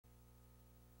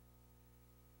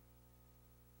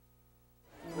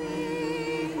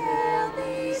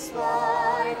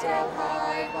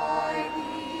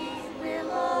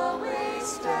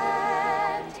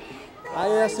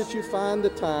ask that you find the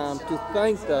time to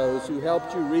thank those who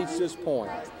helped you reach this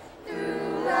point.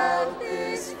 Throughout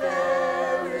this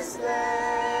fairest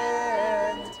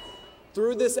land.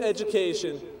 Through this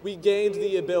education, we gained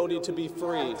the ability to be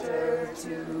free.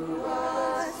 To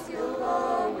us you'll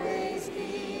always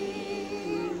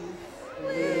be.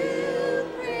 We'll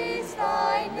praise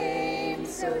thy name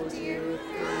so dear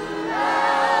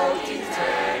throughout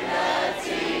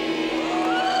eternity.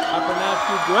 I pronounce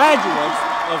you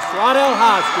graduates of Slidell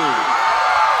High School.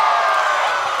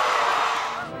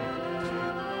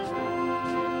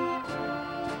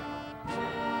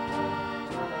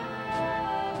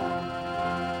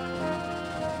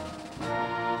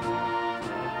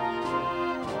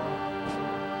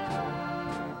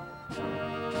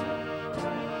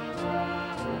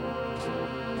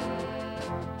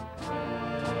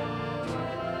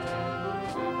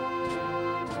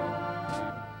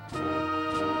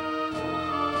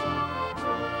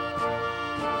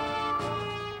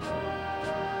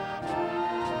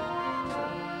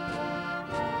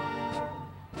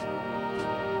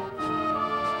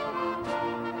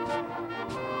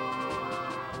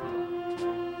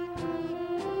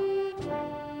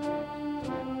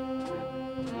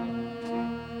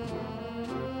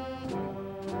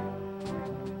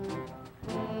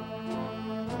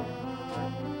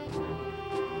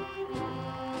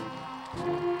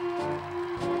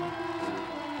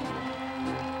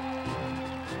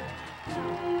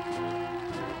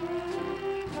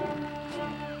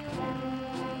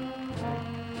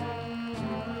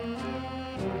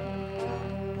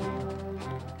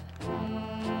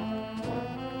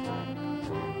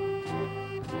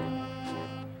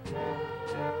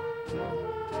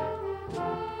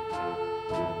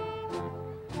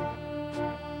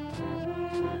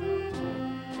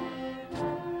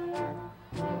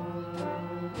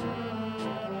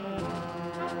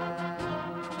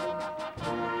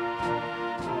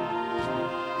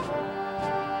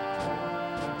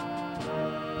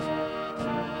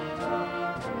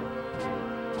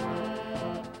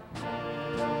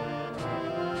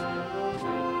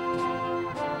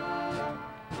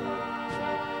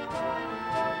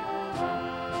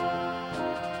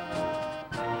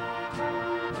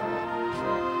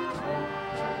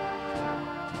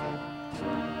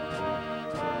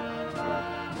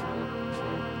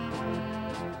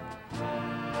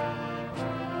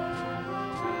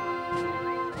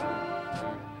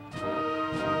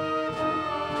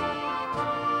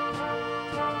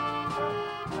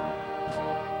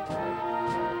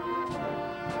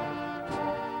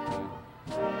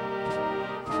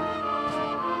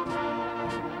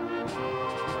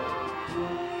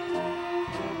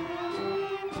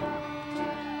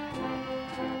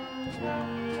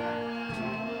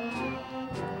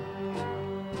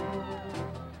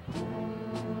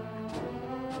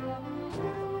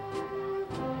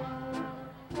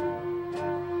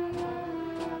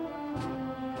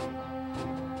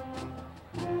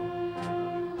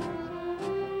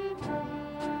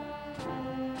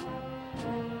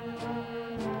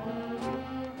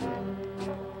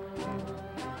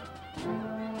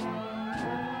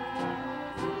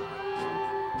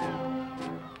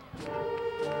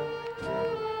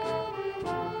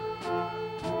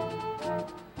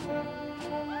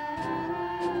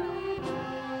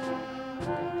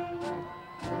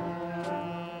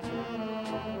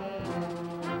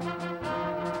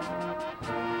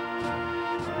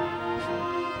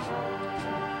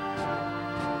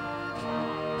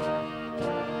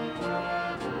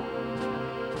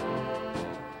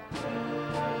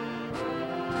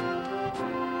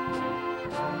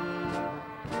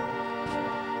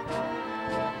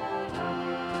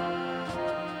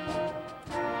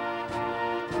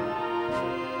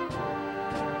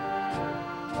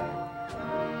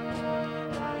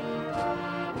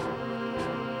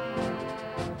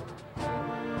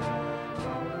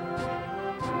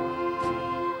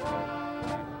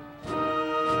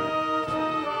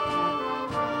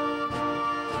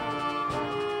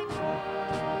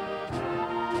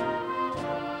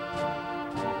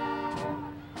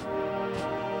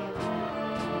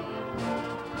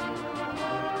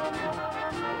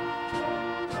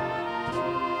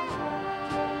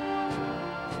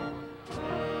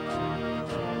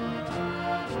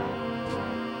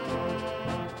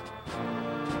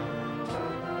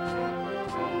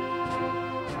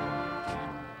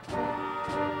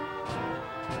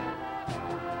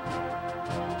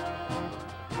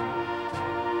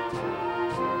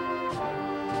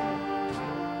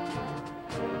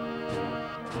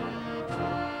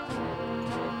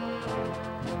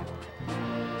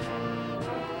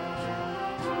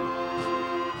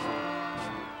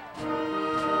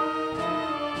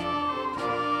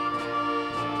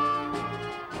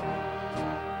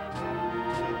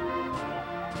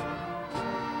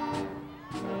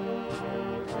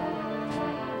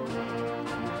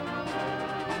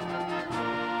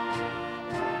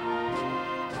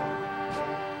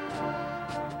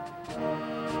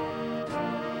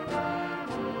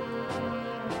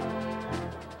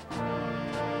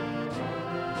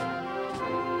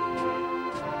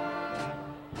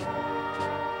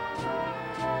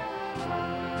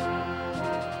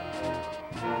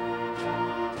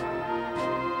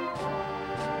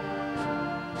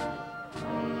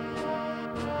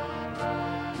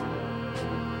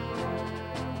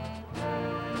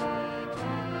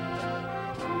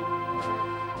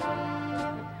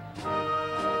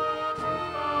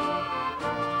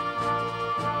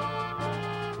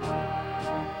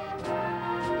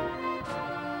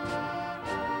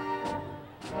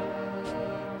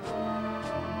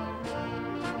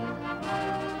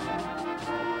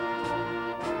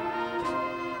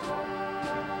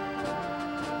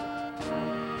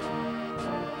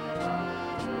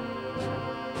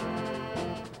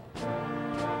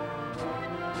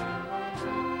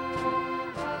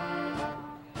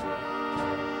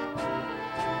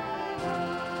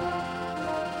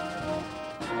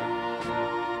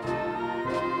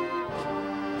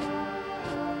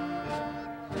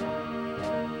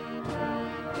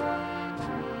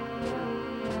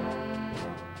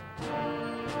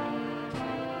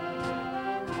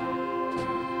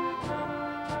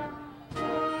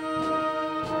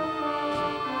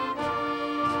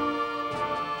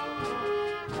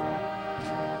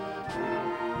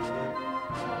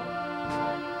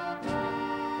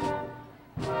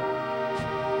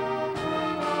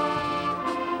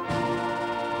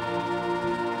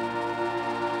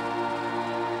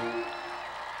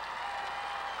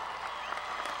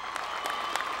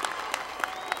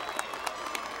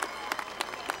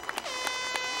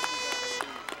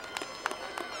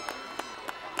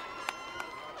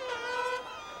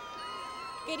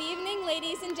 Good evening,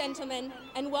 ladies and gentlemen,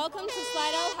 and welcome to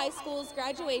Slidell High School's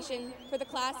graduation for the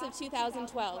class of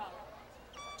 2012.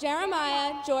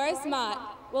 Jeremiah Joris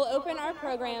Mott will open our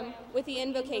program with the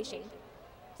invocation.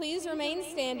 Please remain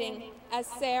standing as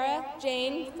Sarah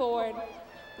Jane Ford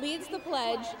leads the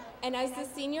pledge and as the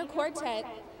senior quartet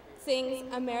sings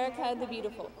America the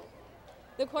Beautiful.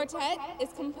 The quartet is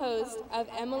composed of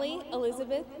Emily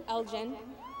Elizabeth Elgin,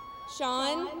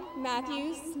 Sean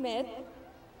Matthew Smith,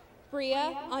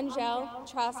 Bria Angel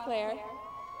Trosclair,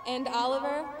 and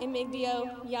Oliver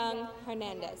Emigdio Young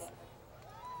Hernandez.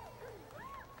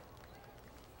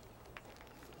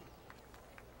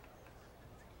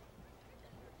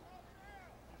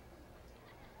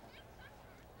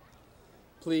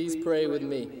 Please pray with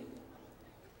me.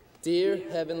 Dear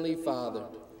Heavenly Father,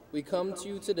 we come to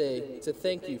you today to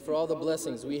thank you for all the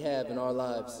blessings we have in our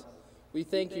lives. We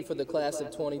thank you for the class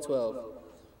of 2012.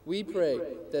 We pray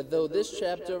that though this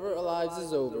chapter of our lives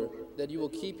is over, that you will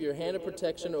keep your hand of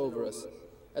protection over us.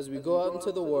 As we go out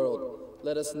into the world,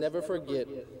 let us never forget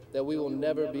that we will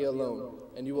never be alone,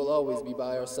 and you will always be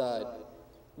by our side.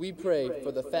 We pray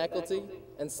for the faculty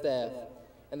and staff,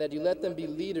 and that you let them be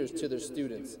leaders to their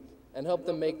students, and help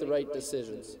them make the right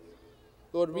decisions.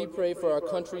 Lord, we pray for our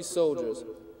country's soldiers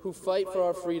who fight for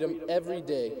our freedom every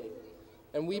day,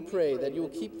 and we pray that you will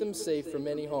keep them safe from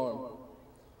any harm.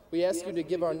 We ask you to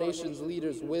give our nation's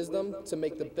leaders wisdom to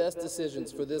make the best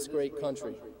decisions for this great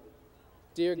country.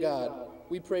 Dear God,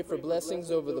 we pray for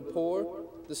blessings over the poor,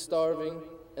 the starving,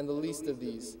 and the least of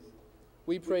these.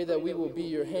 We pray that we will be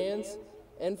your hands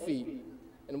and feet,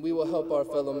 and we will help our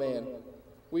fellow man.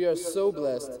 We are so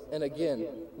blessed, and again,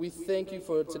 we thank you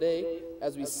for today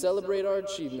as we celebrate our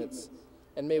achievements,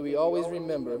 and may we always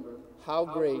remember how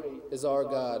great is our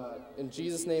God. In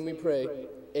Jesus' name we pray,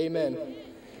 amen.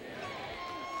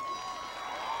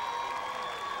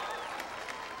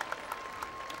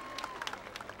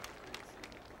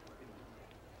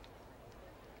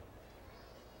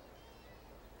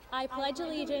 I pledge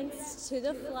allegiance to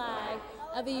the flag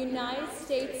of the United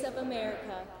States of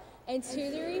America and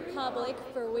to the republic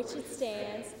for which it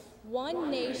stands, one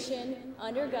nation,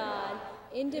 under God,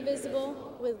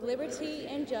 indivisible, with liberty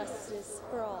and justice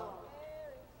for all.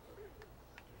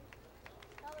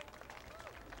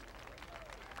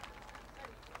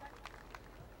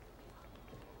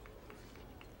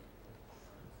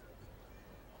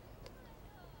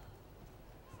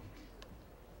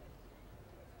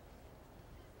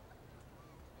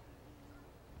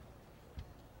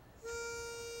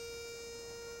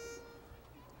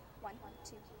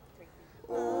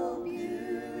 Oh,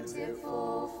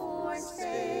 beautiful for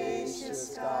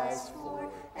spacious skies, for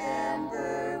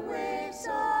amber waves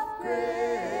of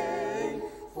gray,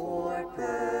 for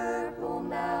purple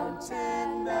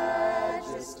mountain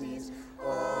majesties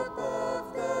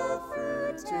above the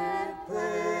fruited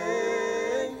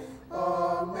plain.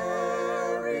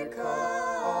 America,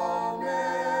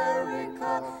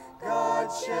 America,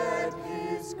 God shed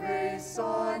his grace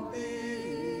on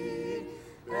thee,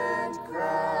 and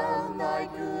crown thy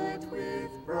good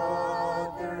with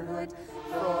brotherhood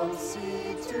from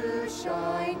sea to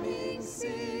shining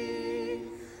sea.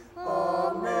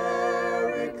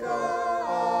 America,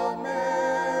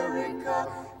 America,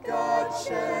 God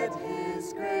shed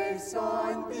his grace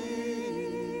on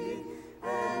thee,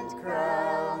 and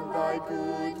crown thy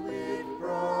good with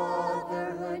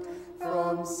brotherhood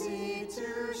from sea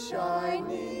to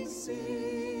shining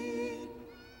sea.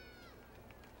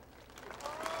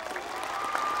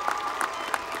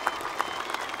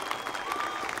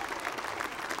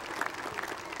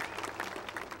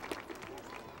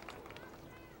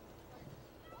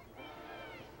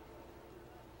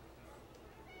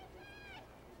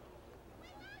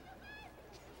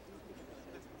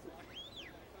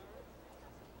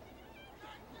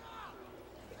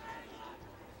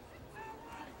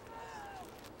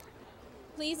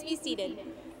 Please be seated.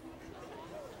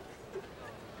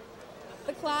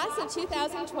 The class of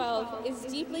 2012 is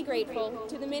deeply grateful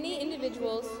to the many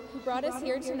individuals who brought us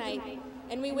here tonight,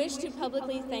 and we wish to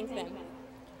publicly thank them.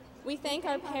 We thank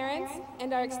our parents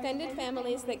and our extended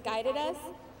families that guided us,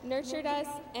 nurtured us,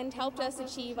 and helped us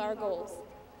achieve our goals.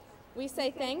 We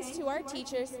say thanks to our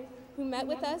teachers who met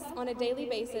with us on a daily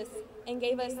basis and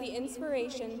gave us the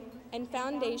inspiration and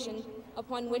foundation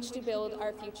upon which to build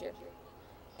our future.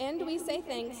 And we say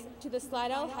thanks to the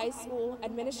Slidell High School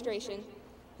administration,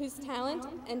 whose talent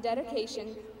and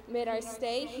dedication made our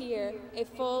stay here a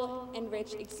full and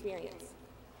rich experience.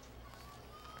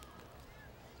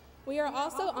 We are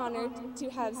also honored to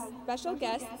have special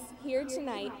guests here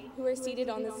tonight who are seated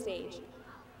on the stage.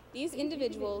 These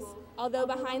individuals, although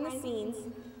behind the scenes,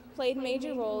 played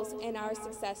major roles in our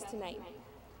success tonight.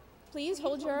 Please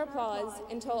hold your applause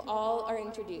until all are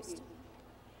introduced.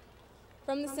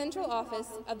 From the central office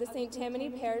of the St. Tammany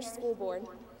Parish School Board,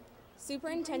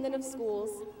 Superintendent of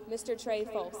Schools, Mr. Trey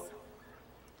Folse.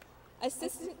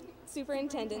 Assistant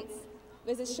Superintendents,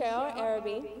 Mrs. Cheryl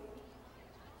Araby,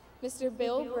 Mr.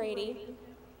 Bill Brady,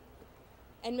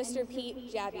 and Mr.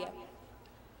 Pete Jabia.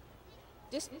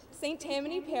 St.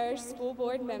 Tammany Parish School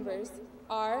Board members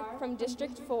are from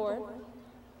District 4,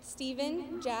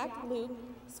 Stephen Jack Luke,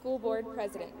 School Board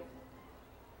President.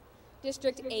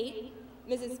 District 8,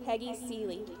 Mrs. Peggy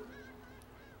Seeley.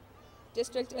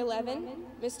 District 11,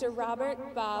 Mr.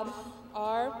 Robert Bob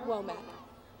R. Womack.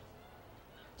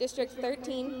 District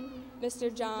 13,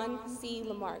 Mr. John C.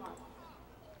 Lamarck.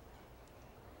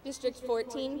 District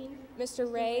 14,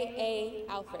 Mr. Ray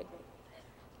A. Alfred.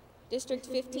 District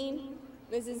 15,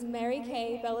 Mrs. Mary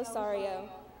Kay Belisario,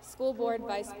 School Board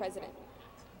Vice President.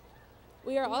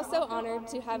 We are also honored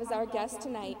to have as our guest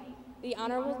tonight the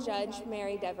Honorable Judge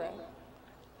Mary Devereaux.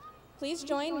 Please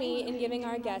join me in giving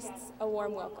our guests a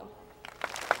warm welcome.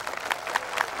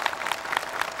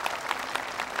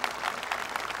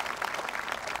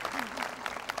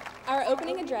 Our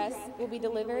opening address will be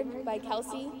delivered by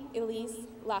Kelsey Elise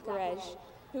Lacarej,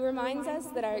 who reminds us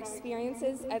that our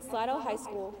experiences at Slidell High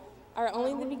School are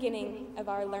only the beginning of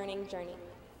our learning journey.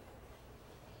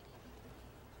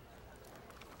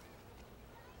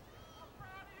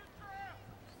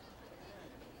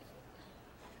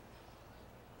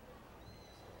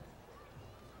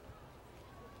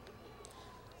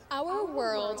 Our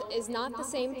world is not the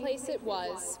same place it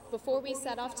was before we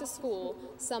set off to school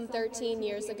some 13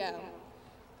 years ago.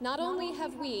 Not only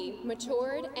have we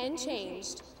matured and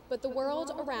changed, but the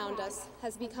world around us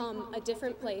has become a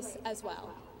different place as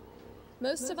well.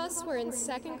 Most of us were in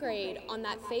second grade on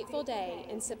that fateful day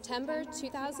in September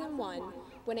 2001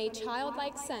 when a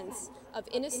childlike sense of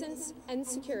innocence and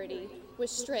security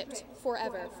was stripped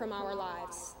forever from our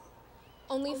lives.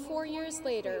 Only 4 years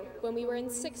later, when we were in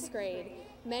sixth grade,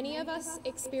 many of us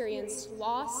experienced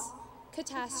loss,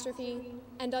 catastrophe,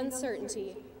 and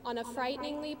uncertainty on a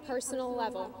frighteningly personal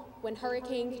level when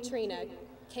Hurricane Katrina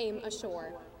came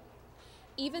ashore.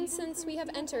 Even since we have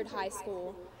entered high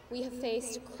school, we have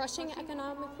faced crushing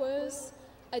economic woes,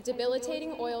 a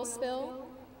debilitating oil spill,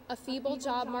 a feeble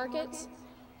job market,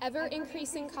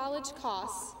 ever-increasing college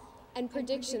costs, and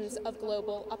predictions of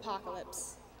global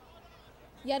apocalypse.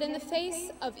 Yet in the face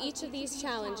of each of these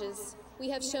challenges, we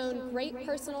have shown great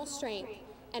personal strength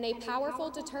and a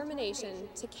powerful determination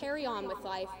to carry on with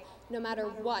life no matter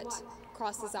what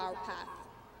crosses our path.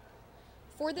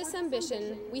 For this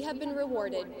ambition, we have been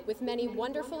rewarded with many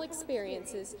wonderful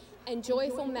experiences and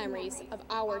joyful memories of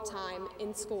our time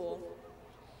in school.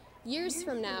 Years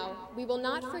from now, we will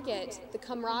not forget the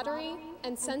camaraderie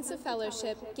and sense of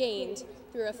fellowship gained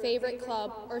through a favorite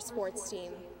club or sports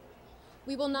team.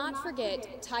 We will not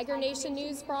forget Tiger Nation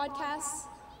News broadcasts,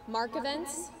 Mark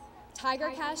events,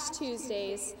 Tiger Cash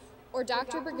Tuesdays, or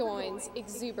Dr. Burgoyne's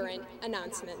exuberant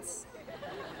announcements.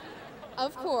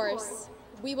 Of course,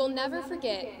 we will never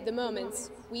forget the moments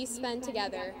we spent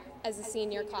together as a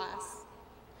senior class.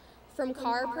 From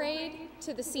car parade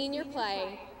to the senior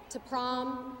play, to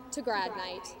prom, to grad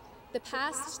night, the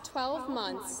past 12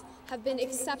 months have been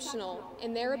exceptional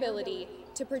in their ability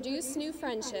to produce new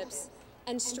friendships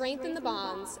and strengthen the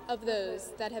bonds of those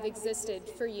that have existed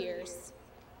for years.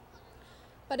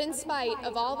 But in spite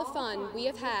of all the fun we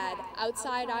have had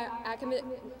outside our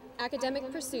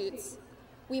academic pursuits,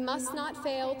 we must not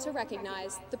fail to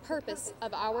recognize the purpose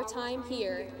of our time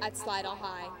here at Slidell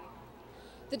High.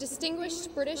 The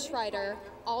distinguished British writer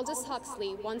Aldous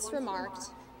Huxley once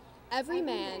remarked, "Every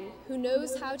man who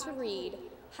knows how to read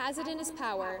has it in his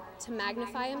power to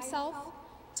magnify himself,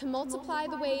 to multiply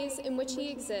the ways in which he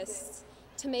exists,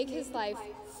 to make his life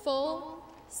full,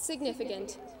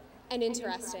 significant, and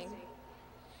interesting."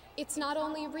 It's not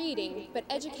only reading, but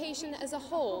education as a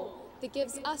whole that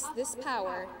gives us this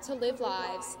power to live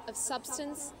lives of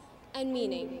substance and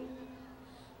meaning.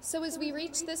 So as we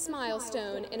reach this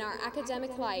milestone in our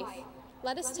academic life,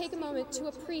 let us take a moment to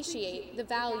appreciate the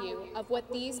value of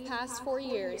what these past 4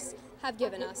 years have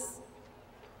given us.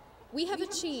 We have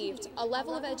achieved a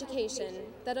level of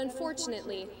education that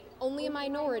unfortunately only a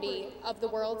minority of the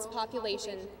world's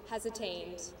population has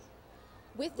attained.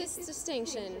 With this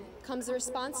distinction comes the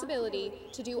responsibility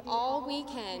to do all we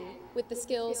can with the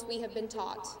skills we have been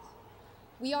taught.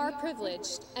 We are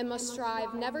privileged and must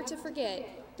strive never to forget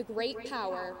the great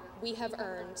power we have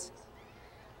earned.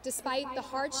 Despite the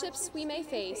hardships we may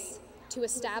face to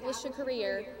establish a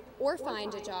career or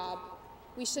find a job,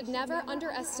 we should never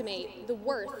underestimate the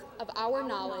worth of our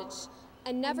knowledge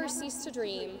and never cease to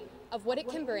dream of what it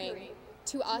can bring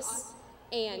to us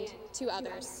and to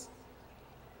others.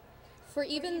 For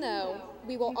even though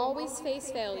we will always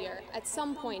face failure at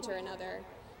some point or another,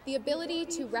 the ability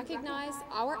to recognize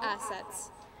our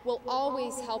assets will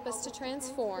always help us to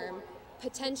transform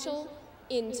potential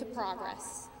into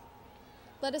progress.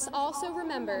 Let us also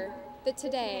remember that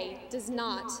today does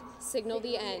not signal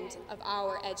the end of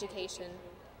our education.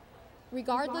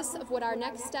 Regardless of what our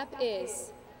next step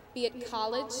is, be it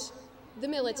college, the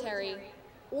military,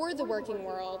 or the working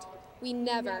world, we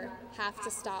never have to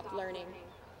stop learning.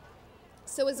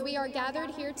 So as we are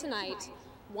gathered here tonight,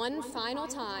 one final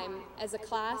time as a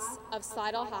class of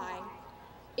Slidell High,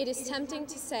 it is tempting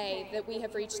to say that we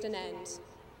have reached an end.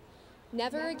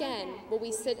 Never again will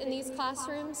we sit in these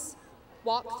classrooms,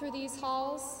 walk through these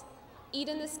halls, eat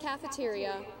in this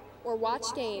cafeteria, or watch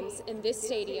games in this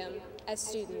stadium as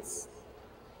students.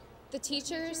 The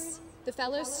teachers, the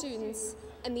fellow students,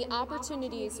 and the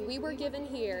opportunities we were given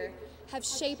here have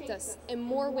shaped us in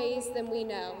more ways than we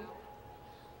know.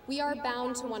 We are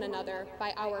bound to one another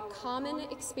by our common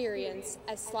experience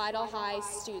as Slidell High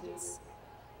students,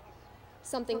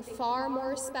 something far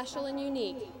more special and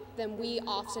unique than we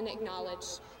often acknowledge.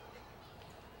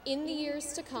 In the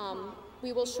years to come,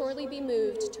 we will surely be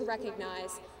moved to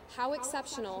recognize how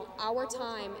exceptional our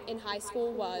time in high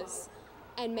school was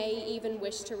and may even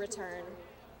wish to return.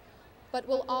 But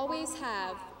we'll always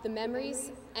have the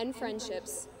memories and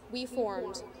friendships we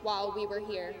formed while we were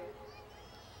here.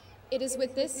 It is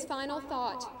with this final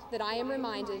thought that I am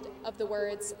reminded of the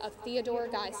words of Theodore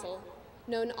Geisel,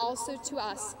 known also to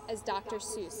us as Dr.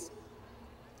 Seuss.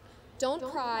 Don't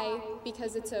cry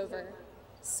because it's over.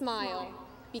 Smile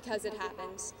because it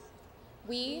happened.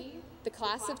 We, the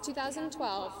class of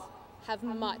 2012, have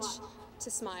much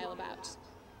to smile about.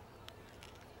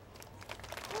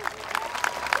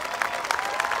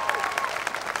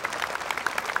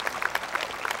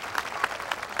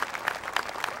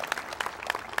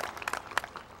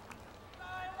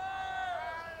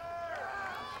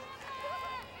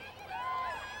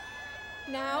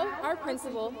 Now, our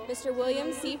principal, Mr.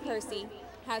 William C. Percy,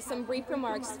 has some brief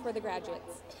remarks for the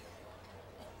graduates.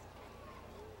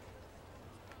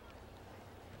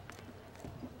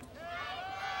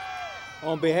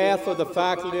 On behalf of the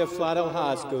faculty of Slidell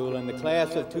High School and the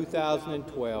class of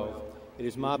 2012, it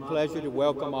is my pleasure to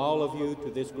welcome all of you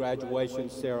to this graduation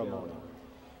ceremony.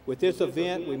 With this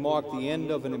event, we mark the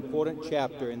end of an important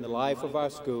chapter in the life of our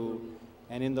school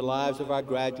and in the lives of our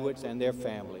graduates and their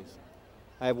families.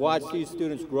 I have watched these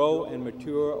students grow and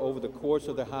mature over the course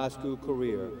of their high school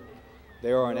career.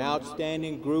 They are an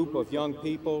outstanding group of young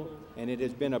people, and it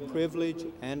has been a privilege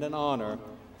and an honor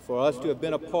for us to have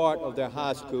been a part of their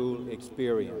high school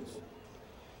experience.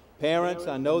 Parents,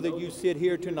 I know that you sit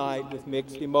here tonight with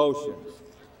mixed emotions.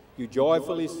 You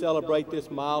joyfully celebrate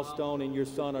this milestone in your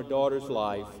son or daughter's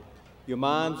life, your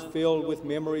minds filled with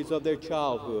memories of their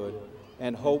childhood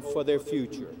and hope for their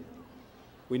future.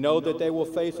 We know that they will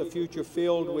face a future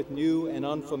filled with new and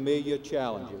unfamiliar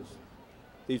challenges.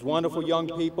 These wonderful young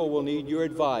people will need your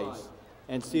advice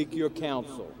and seek your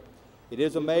counsel. It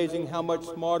is amazing how much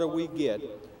smarter we get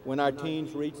when our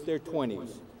teens reach their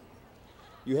 20s.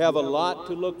 You have a lot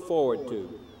to look forward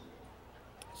to.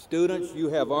 Students, you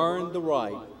have earned the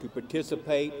right to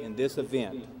participate in this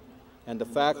event, and the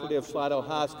faculty of Slidell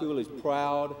High School is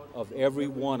proud of every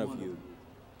one of you.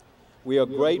 We are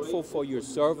grateful for your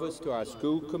service to our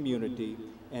school community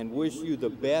and wish you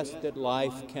the best that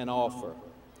life can offer.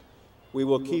 We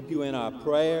will keep you in our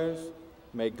prayers.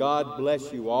 May God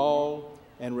bless you all,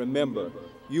 and remember,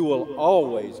 you will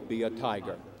always be a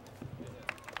Tiger.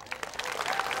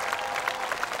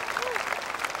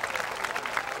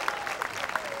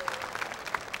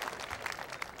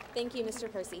 Thank you,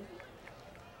 Mr. Percy.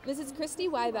 Mrs. Christy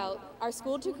Weibelt, our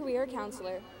School to Career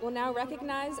Counselor, will now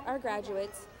recognize our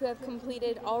graduates who have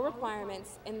completed all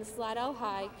requirements in the Slidell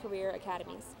High Career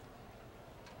Academies.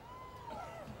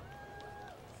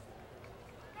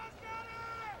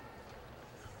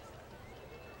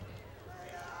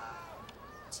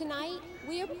 Tonight,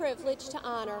 we are privileged to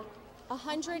honor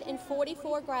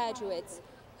 144 graduates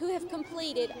who have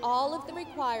completed all of the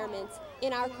requirements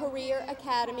in our Career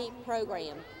Academy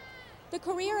program. The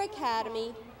Career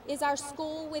Academy is our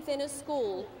school within a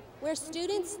school where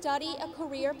students study a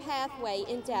career pathway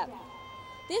in depth.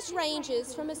 This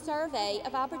ranges from a survey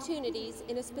of opportunities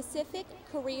in a specific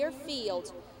career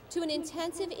field to an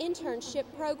intensive internship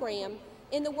program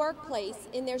in the workplace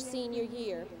in their senior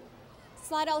year.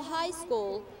 Slidell High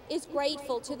School is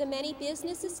grateful to the many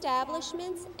business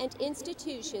establishments and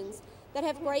institutions that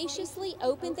have graciously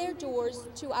opened their doors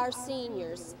to our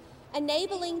seniors,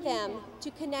 enabling them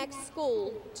to connect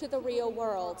school to the real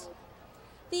world.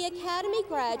 The Academy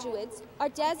graduates are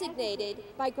designated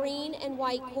by green and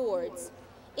white cords.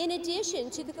 In addition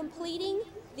to completing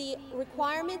the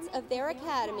requirements of their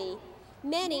academy,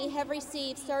 many have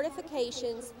received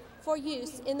certifications for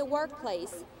use in the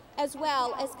workplace, as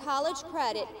well as college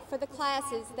credit for the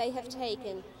classes they have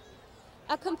taken.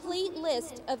 A complete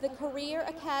list of the Career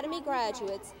Academy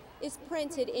graduates is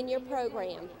printed in your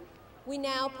program. We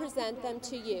now present them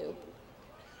to you.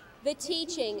 The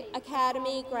Teaching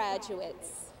Academy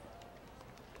graduates.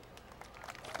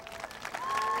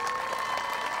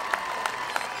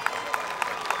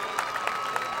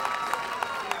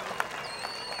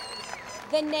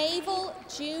 The Naval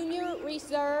Junior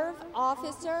Reserve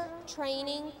Officer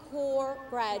Training Corps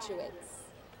graduates.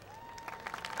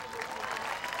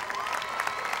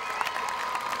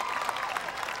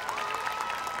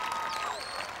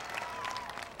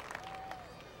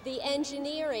 The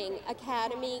Engineering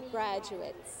Academy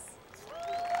graduates.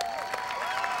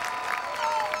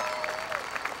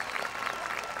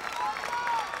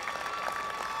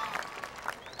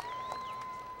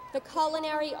 The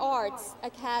Culinary Arts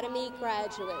Academy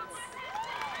graduates.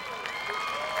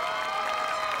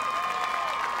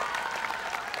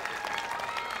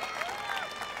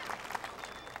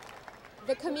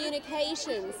 The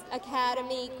Communications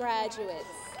Academy graduates.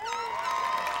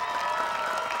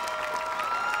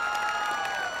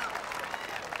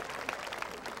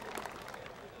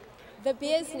 The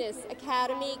Business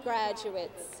Academy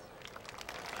graduates.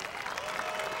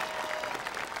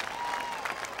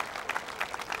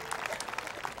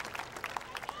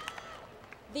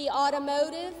 The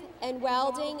Automotive and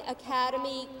Welding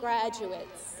Academy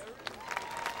graduates.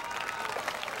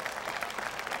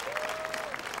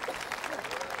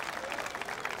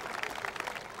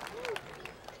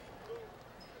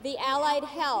 The Allied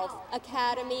Health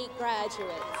Academy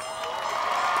graduates.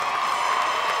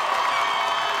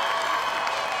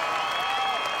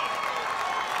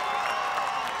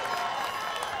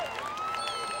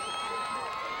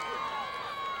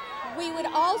 We would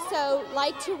also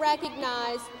like to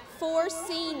recognize 4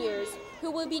 seniors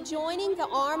who will be joining the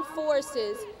armed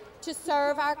forces to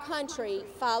serve our country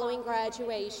following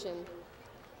graduation.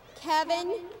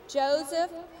 Kevin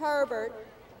Joseph Herbert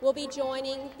will be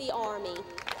joining the Army.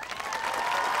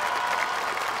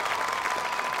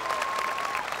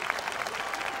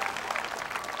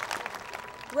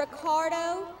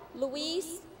 Ricardo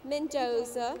Luis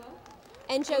Mendoza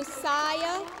and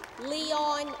Josiah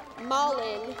Leon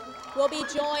Mullen will be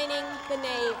joining the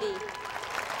Navy.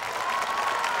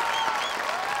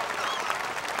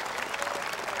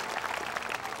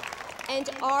 And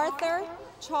Arthur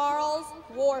Charles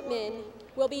Wortman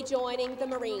will be joining the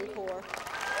Marine Corps.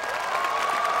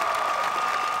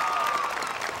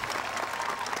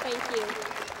 Thank you.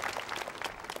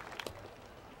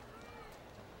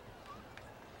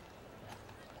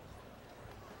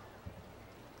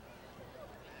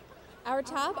 Our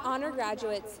top honor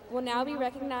graduates will now be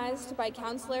recognized by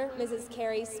Counselor Mrs.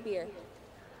 Carrie Spear.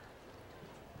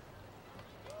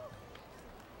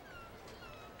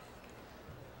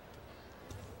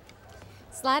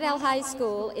 Slidell High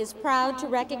School is proud to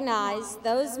recognize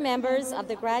those members of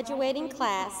the graduating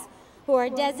class who are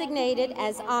designated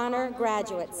as honor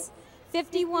graduates.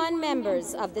 51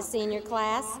 members of the senior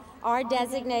class are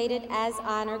designated as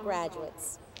honor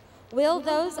graduates. Will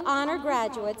those honor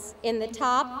graduates in the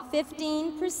top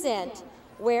 15%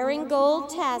 wearing gold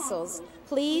tassels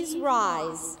please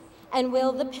rise? And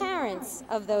will the parents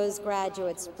of those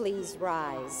graduates please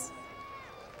rise?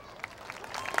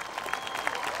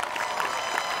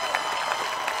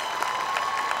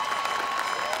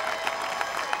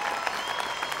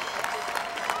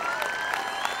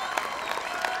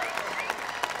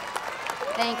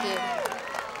 Thank you.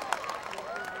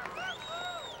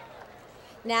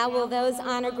 Now will those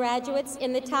honor graduates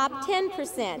in the top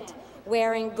 10%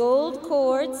 wearing gold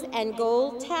cords and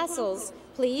gold tassels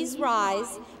please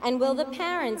rise, and will the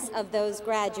parents of those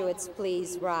graduates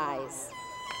please rise?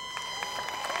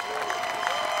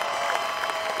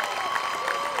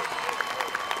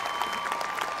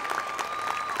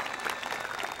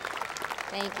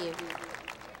 Thank you.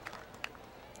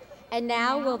 And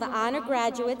now will the honor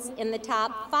graduates in the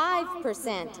top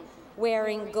 5%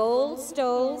 wearing gold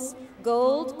stoles,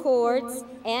 gold cords,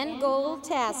 and gold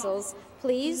tassels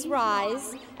please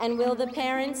rise, and will the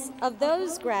parents of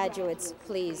those graduates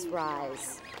please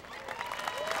rise?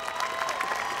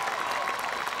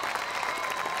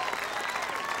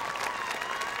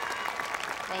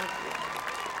 Thank you.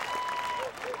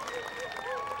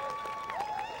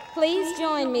 Please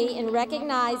join me in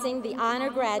recognizing the honor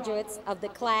graduates of the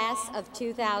class of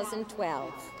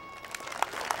 2012.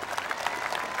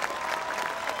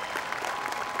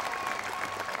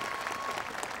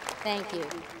 Thank you.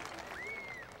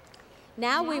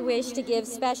 Now we wish to give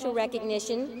special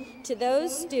recognition to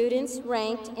those students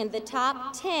ranked in the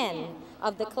top 10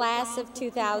 of the class of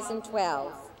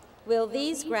 2012. Will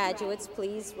these graduates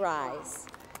please rise?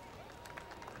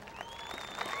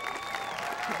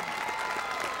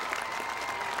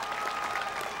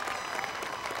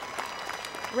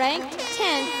 Ranked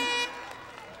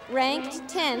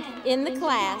 10th in the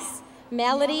class,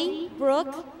 Melody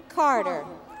Brooke Carter.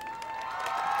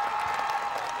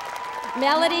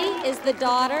 Melody is the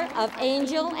daughter of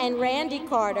Angel and Randy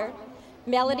Carter.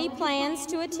 Melody plans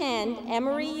to attend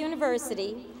Emory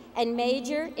University and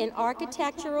major in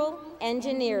architectural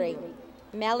engineering.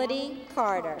 Melody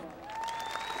Carter.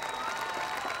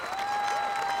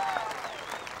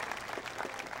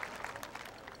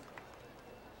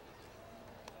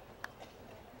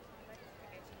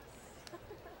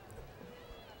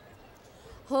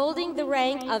 Holding the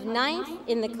rank of 9th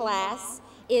in the class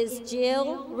is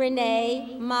Jill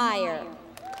Renee Meyer.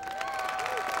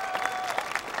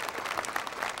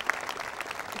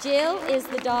 Jill is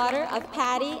the daughter of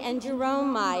Patty and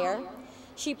Jerome Meyer.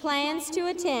 She plans to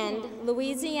attend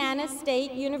Louisiana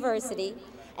State University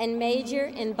and major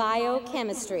in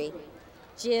biochemistry.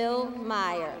 Jill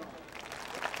Meyer.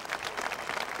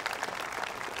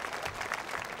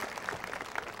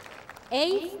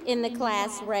 Eighth in the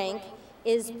class rank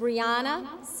is Brianna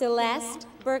Celeste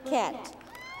Burkett.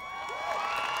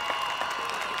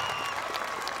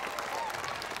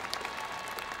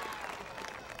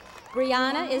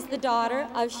 Brianna is the daughter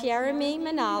of Sheremy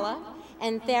Manala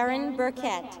and Theron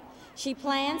Burkett. She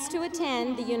plans to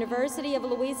attend the University of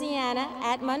Louisiana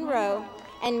at Monroe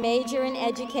and major in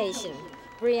education.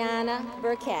 Brianna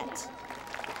Burkett.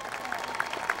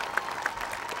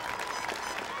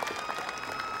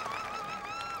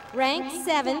 Ranked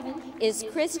 7th is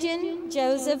Christian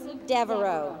Joseph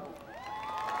Devereaux.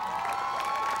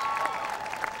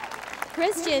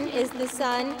 Christian is the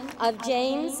son of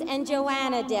James and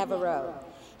Joanna Devereaux.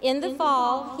 In the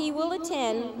fall, he will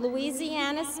attend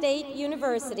Louisiana State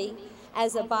University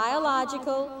as a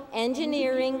biological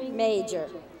engineering major.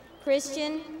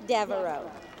 Christian Devereaux.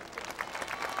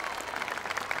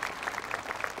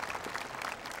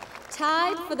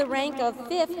 Tied for the rank of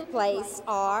 5th place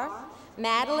are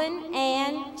Madeline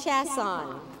Ann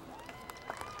Chasson.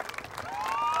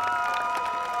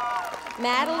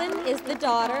 Madeline is the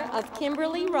daughter of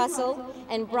Kimberly Russell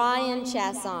and Brian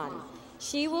Chasson.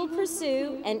 She will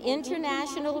pursue an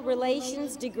international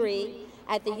relations degree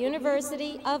at the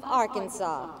University of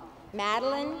Arkansas.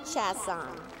 Madeline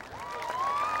Chasson.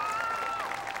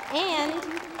 And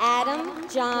Adam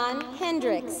John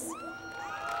Hendricks.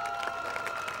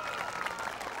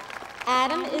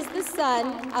 Adam is the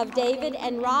son of David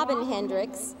and Robin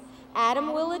Hendricks.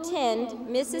 Adam will attend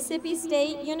Mississippi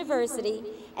State University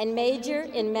and major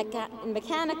in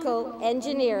mechanical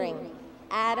engineering.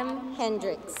 Adam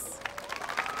Hendricks.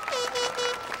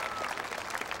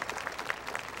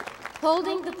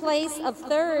 Holding the place of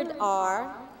 3rd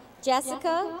are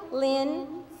Jessica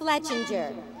Lynn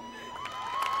Fletchinger.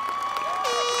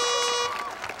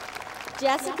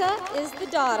 Jessica is the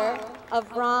daughter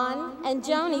of Ron and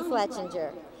Joni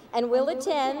Fletchinger and will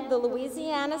attend the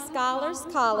Louisiana Scholars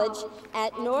College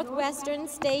at Northwestern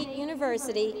State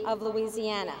University of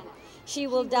Louisiana. She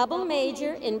will double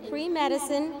major in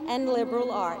pre-medicine and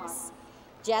liberal arts.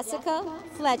 Jessica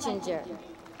Fletchinger.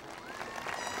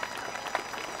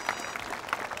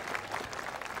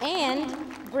 And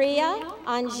Bria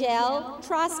Angele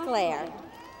Trosclair.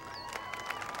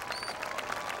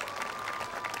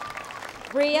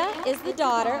 Bria is the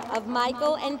daughter of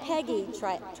Michael and Peggy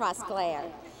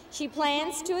Trosclair. She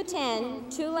plans to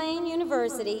attend Tulane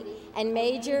University and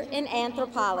major in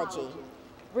anthropology.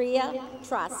 Bria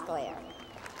Trosclair.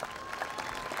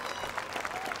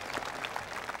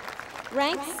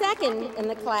 Ranked 2nd in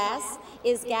the class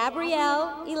is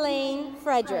Gabrielle Elaine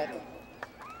Frederick.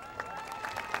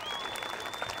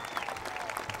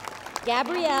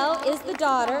 Gabrielle is the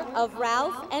daughter of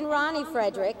Ralph and Ronnie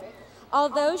Frederick.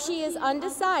 Although she is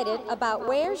undecided about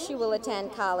where she will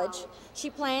attend college, she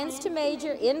plans to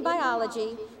major in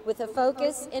biology with a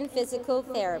focus in physical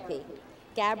therapy.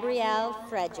 Gabrielle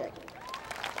Frederick.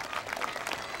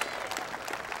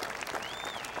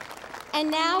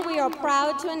 And now we are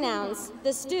proud to announce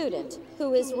the student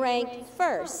who is ranked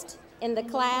 1st in the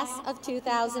class of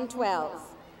 2012,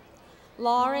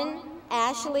 Lauren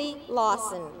Ashley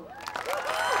Lawson.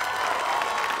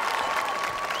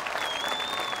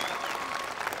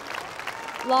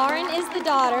 Lauren is the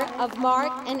daughter of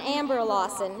Mark and Amber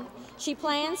Lawson. She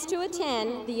plans to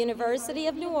attend the University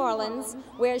of New Orleans,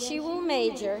 where she will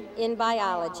major in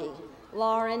biology.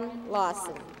 Lauren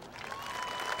Lawson.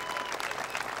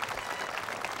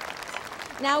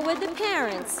 Now, would the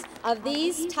parents of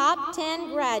these top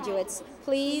 10 graduates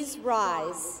please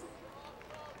rise?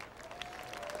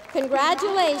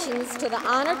 Congratulations to the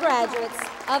honor graduates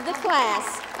of the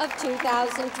class of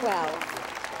 2012.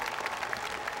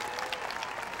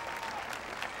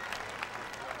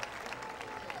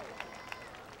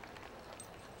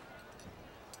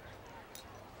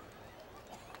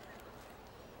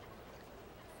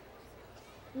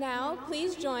 Now,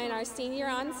 please join our senior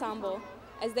ensemble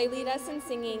as they lead us in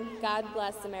singing God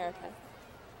Bless America.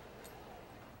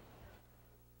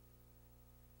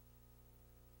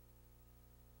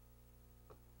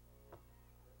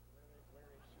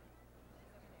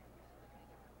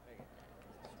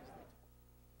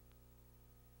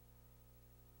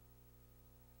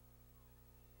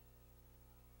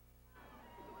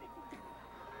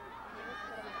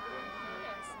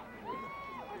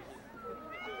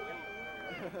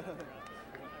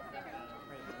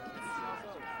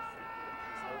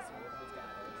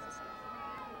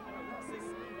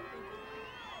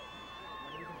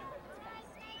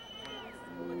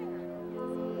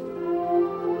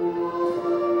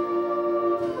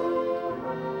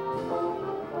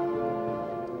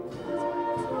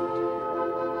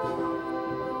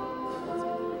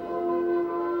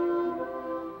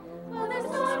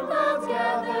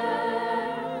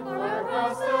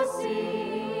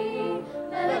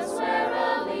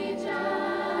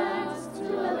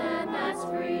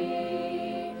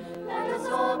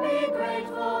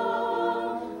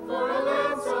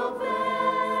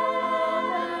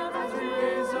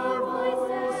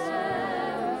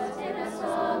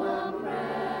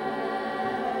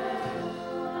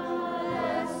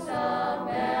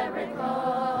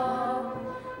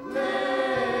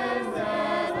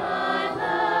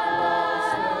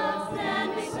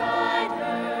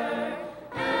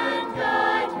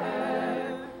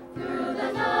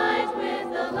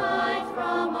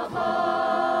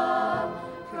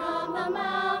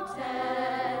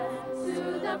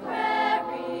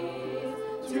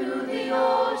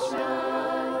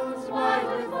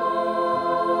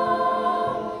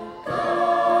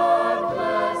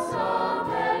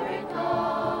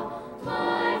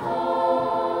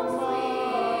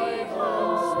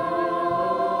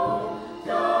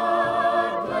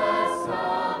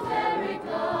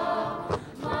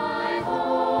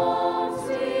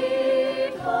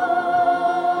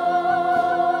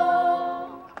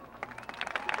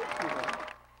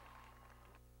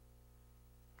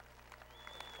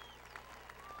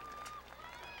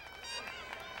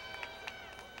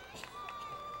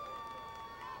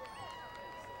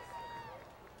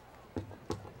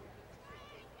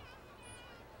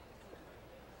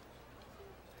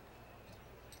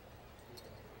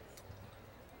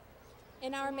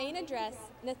 In our main address,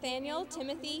 Nathaniel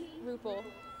Timothy Ruppel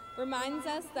reminds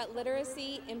us that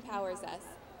literacy empowers us.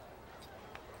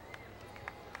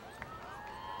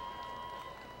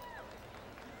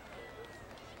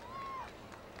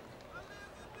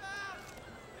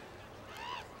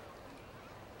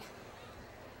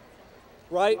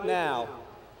 Right now,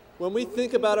 when we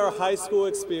think about our high school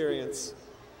experience,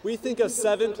 we think of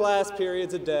 7 class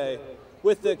periods a day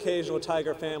with the occasional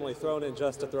Tiger family thrown in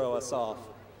just to throw us off.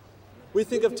 We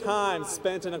think of time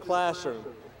spent in a classroom,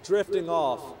 drifting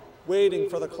off, waiting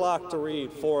for the clock to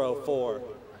read 4:04.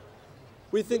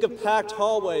 We think of packed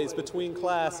hallways between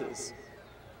classes.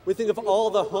 We think of all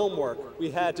the homework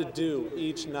we had to do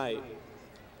each night.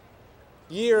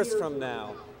 Years from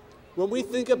now, when we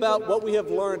think about what we have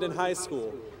learned in high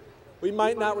school, we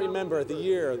might not remember the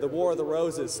year the War of the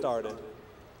Roses started.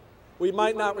 We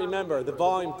might not remember the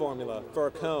volume formula for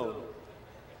a cone.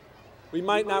 We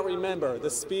might not remember the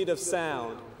speed of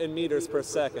sound in meters per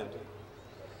second.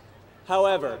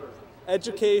 However,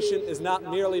 education is not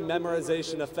merely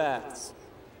memorization of facts.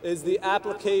 It is the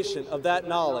application of that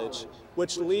knowledge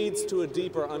which leads to a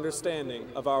deeper understanding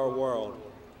of our world.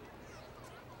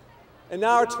 In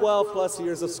our 12+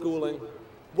 years of schooling,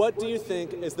 what do you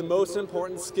think is the most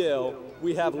important skill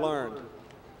we have learned?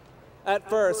 At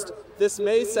first, this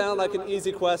may sound like an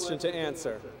easy question to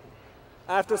answer.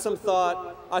 After some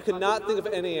thought, I could not think of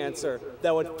any answer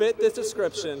that would fit this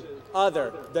description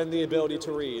other than the ability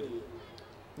to read.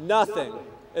 Nothing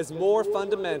is more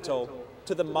fundamental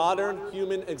to the modern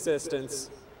human existence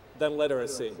than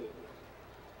literacy.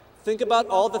 Think about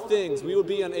all the things we would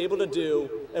be unable to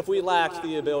do if we lacked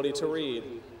the ability to read.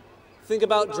 Think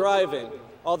about driving,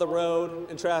 all the road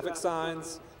and traffic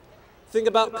signs. Think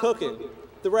about cooking,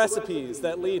 the recipes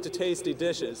that lead to tasty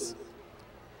dishes.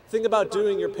 Think about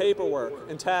doing your paperwork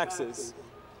and taxes.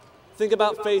 Think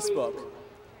about Facebook.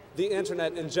 The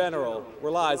internet in general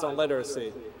relies on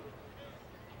literacy.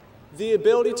 The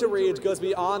ability to read goes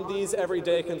beyond these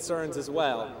everyday concerns as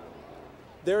well.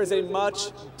 There is a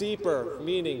much deeper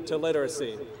meaning to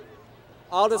literacy.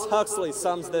 Aldous Huxley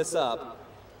sums this up.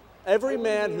 Every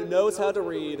man who knows how to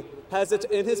read has it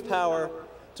in his power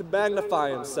to magnify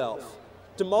himself,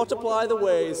 to multiply the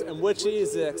ways in which he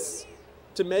exists,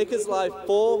 to make his life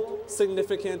full,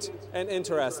 significant, and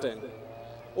interesting.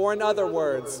 Or in other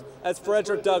words, as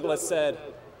Frederick Douglass said,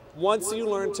 once you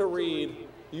learn to read,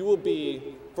 you will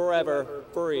be forever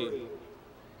free.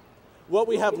 What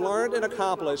we have learned and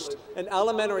accomplished in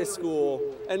elementary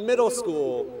school and middle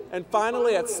school, and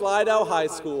finally at Slidell High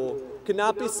School,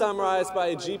 cannot be summarized by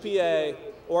a GPA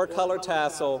or a color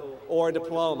tassel or a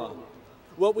diploma.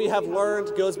 What we have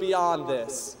learned goes beyond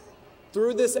this.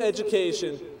 Through this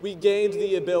education, we gained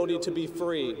the ability to be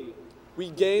free. We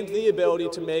gained the ability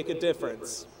to make a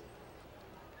difference.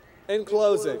 In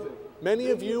closing, many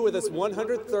of you with this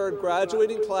 103rd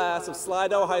graduating class of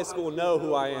Slidell High School know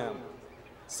who I am.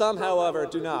 Some, however,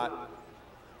 do not.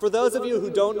 For those of you who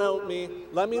don't know me,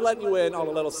 let me let you in on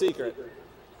a little secret.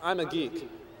 I'm a geek.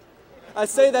 I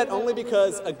say that only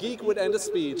because a geek would end a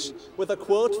speech with a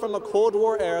quote from a Cold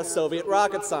War-era Soviet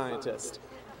rocket scientist.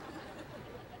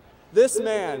 This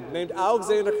man, named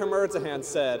Alexander Kemerzahan,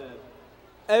 said,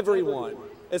 "Everyone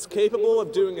is capable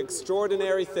of doing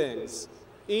extraordinary things,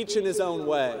 each in his own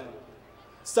way.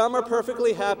 Some are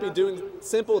perfectly happy doing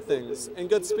simple things in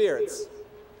good spirits.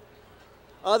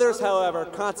 Others, however,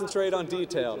 concentrate on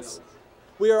details.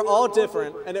 We are all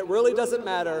different, and it really doesn't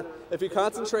matter if you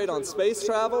concentrate on space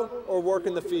travel or work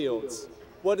in the fields.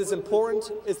 What is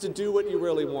important is to do what you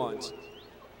really want."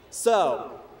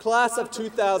 So, class of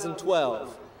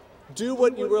 2012, do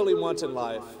what you really want in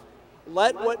life.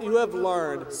 Let what you have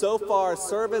learned so far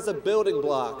serve as a building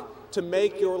block to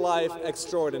make your life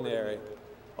extraordinary.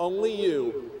 Only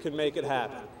you can make it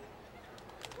happen.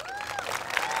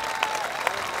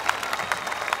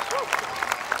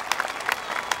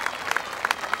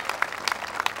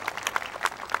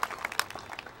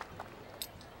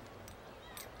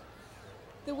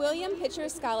 The William Pitcher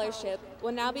Scholarship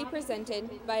will now be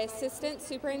presented by Assistant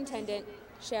Superintendent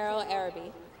Cheryl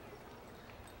Araby.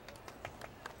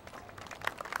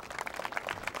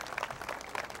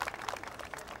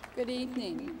 Good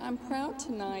evening. I'm proud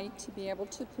tonight to be able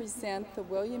to present the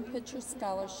William Pitcher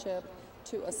Scholarship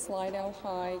to a Slidell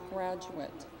High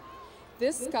graduate.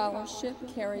 This scholarship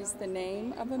carries the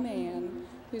name of a man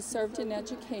who served in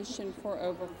education for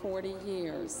over 40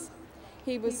 years.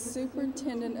 He was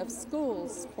superintendent of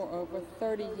schools for over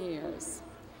 30 years.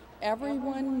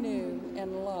 Everyone knew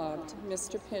and loved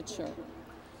Mr. Pitcher.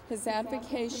 His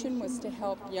advocation was to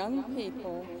help young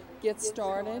people get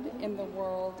started in the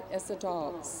world as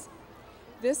adults.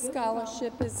 This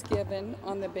scholarship is given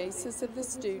on the basis of the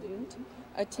student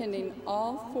attending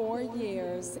all 4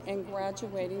 years and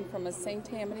graduating from a St.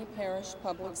 Tammany Parish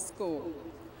public school,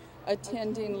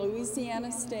 attending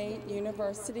Louisiana State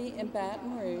University in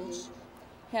Baton Rouge,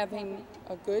 having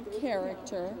a good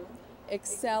character,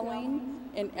 excelling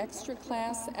in extra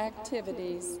class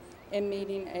activities, and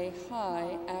meeting a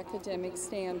high academic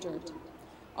standard.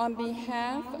 On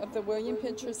behalf of the William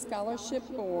Pitcher Scholarship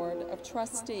Board of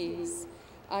Trustees,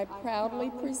 I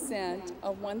proudly present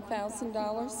a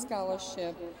 $1,000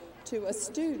 scholarship to a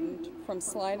student from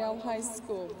Slidell High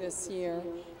School this year,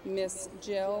 Miss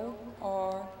Jill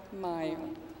R. Meyer.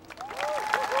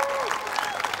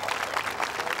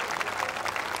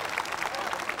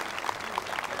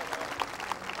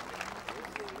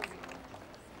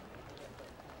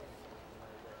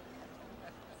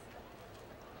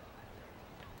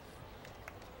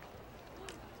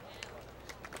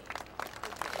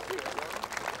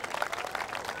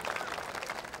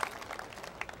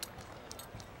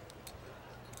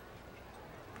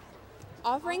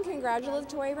 Offering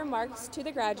congratulatory remarks to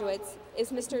the graduates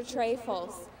is Mr. Trey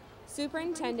Fultz,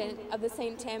 Superintendent of the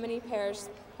St. Tammany Parish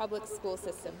Public School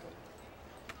System.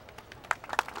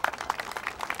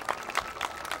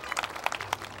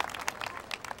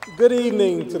 Good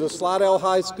evening to the Slidell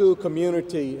High School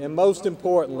community, and most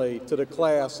importantly, to the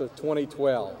class of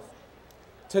 2012.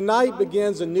 Tonight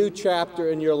begins a new chapter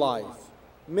in your life.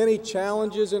 Many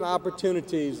challenges and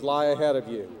opportunities lie ahead of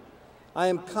you. I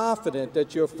am confident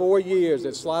that your 4 years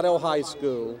at Slidell High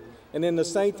School and in the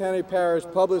St. Tammany Parish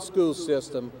Public School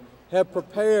System have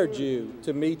prepared you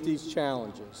to meet these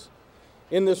challenges.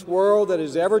 In this world that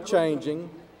is ever-changing,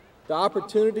 the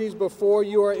opportunities before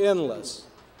you are endless,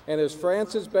 and as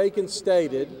Francis Bacon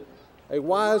stated, a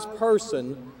wise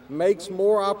person makes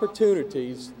more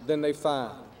opportunities than they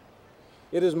find.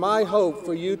 It is my hope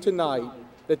for you tonight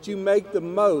that you make the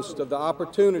most of the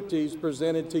opportunities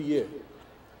presented to you.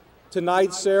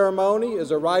 Tonight's ceremony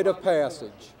is a rite of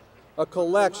passage, a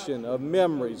collection of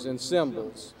memories and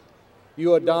symbols.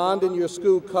 You are donned in your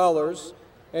school colors,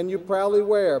 and you proudly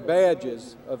wear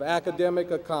badges of academic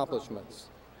accomplishments.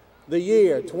 The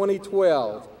year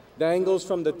 2012 dangles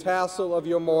from the tassel of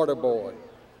your mortarboard.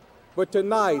 But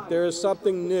tonight there is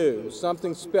something new,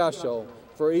 something special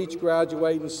for each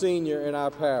graduating senior in our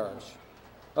parish.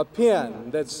 A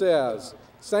pin that says,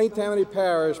 St. Tammany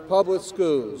Parish Public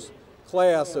Schools,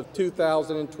 Class of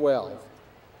 2012.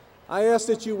 I ask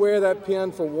that you wear that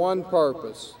pin for one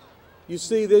purpose. You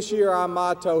see, this year our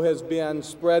motto has been,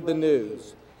 spread the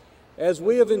news. As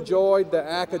we have enjoyed the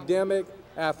academic,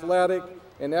 athletic,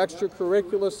 and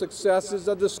extracurricular successes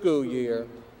of the school year,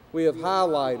 we have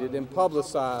highlighted and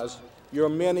publicized your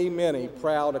many, many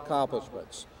proud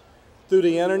accomplishments. Through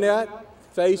the internet,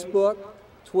 Facebook,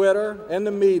 Twitter, and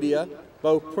the media,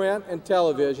 both print and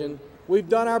television, we've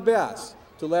done our best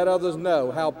to let others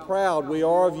know how proud we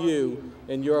are of you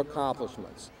and your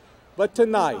accomplishments. But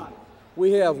tonight,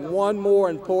 we have one more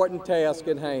important task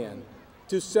at hand,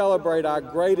 to celebrate our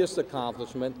greatest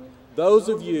accomplishment, those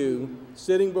of you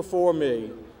sitting before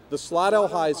me, the Slidell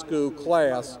High School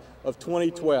Class of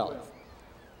 2012.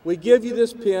 We give you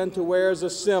this pin to wear as a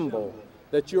symbol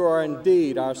that you are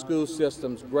indeed our school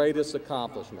system's greatest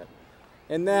accomplishment.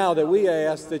 And now that we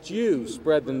ask that you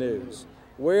spread the news,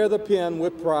 wear the pin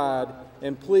with pride,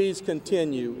 and please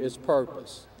continue its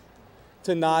purpose.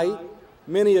 Tonight,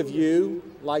 many of you,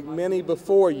 like many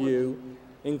before you,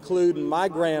 including my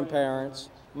grandparents,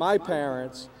 my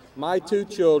parents, my two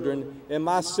children, and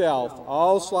myself,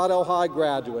 all Slidell High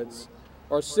graduates,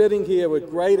 are sitting here with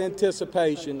great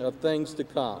anticipation of things to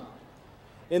come.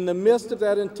 In the midst of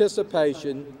that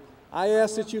anticipation, I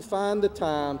ask that you find the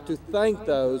time to thank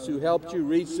those who helped you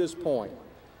reach this point.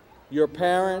 Your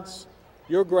parents,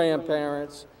 your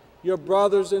grandparents, your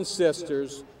brothers and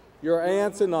sisters, your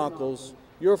aunts and uncles,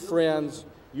 your friends,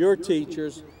 your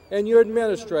teachers, and your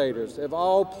administrators have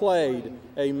all played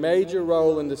a major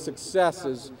role in the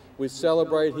successes we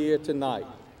celebrate here tonight.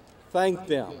 Thank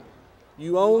them.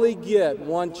 You only get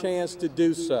one chance to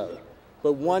do so,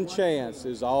 but one chance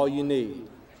is all you need.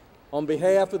 On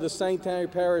behalf of the St. Tammany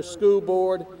Parish School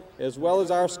Board, as well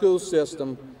as our school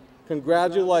system,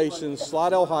 congratulations,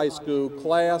 Slidell High School,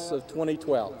 Class of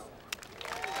 2012.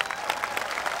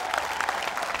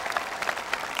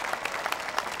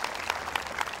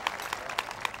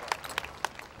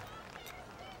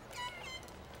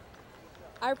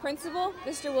 Our principal,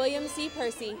 Mr. William C.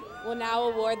 Percy, will now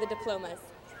award the diplomas.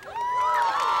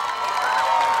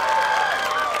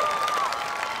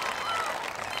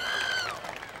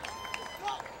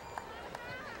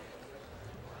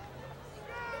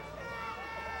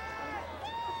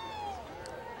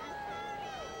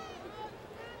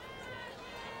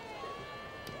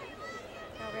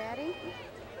 Y'all ready?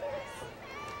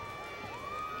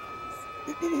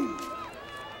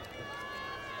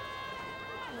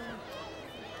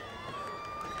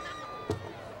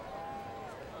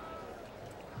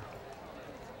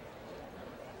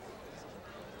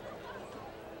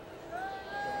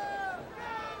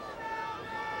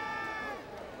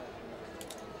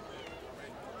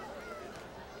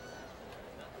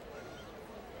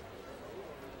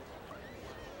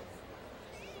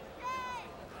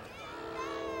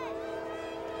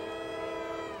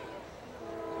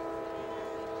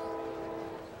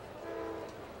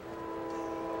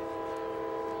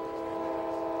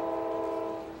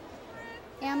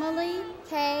 Emily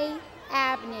K.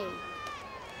 Abney.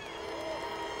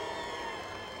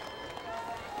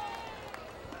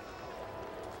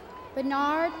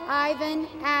 Bernard Ivan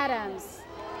Adams.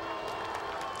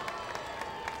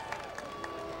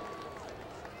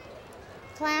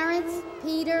 Clarence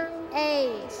Peter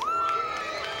Age.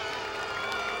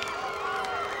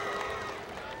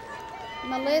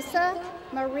 Melissa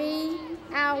Marie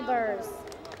Albers.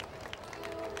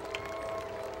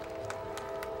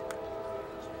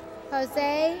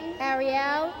 Jose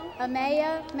Ariel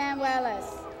Amaya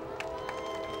Manuelis.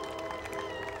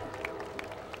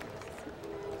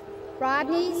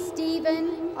 Rodney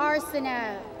Stephen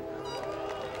Arsenault.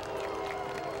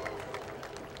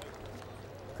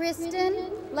 Kristen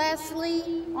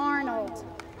Leslie Arnold.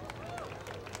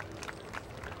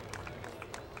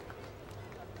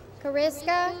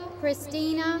 Cariska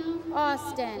Christina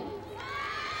Austin.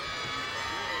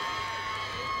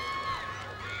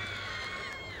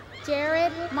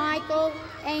 Jared Michael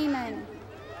Amon.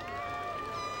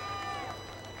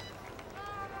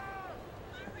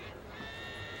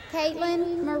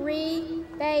 Caitlin Marie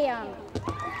Bayham.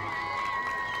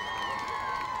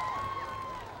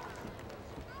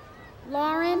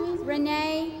 Lauren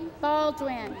Renee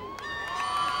Baldwin.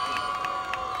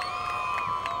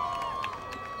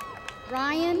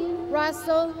 Ryan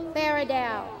Russell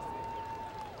Faradow.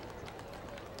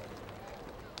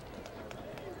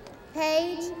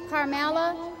 Paige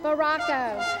Carmela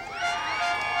Baracco.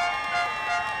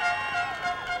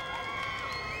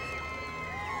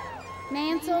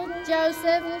 Mansell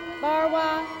Joseph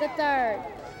Barwa III.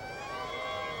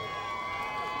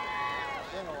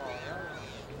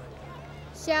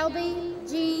 Shelby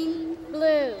Jean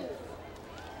Blue.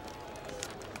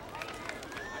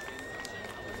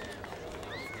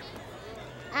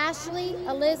 Ashley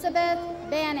Elizabeth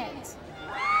Bennett.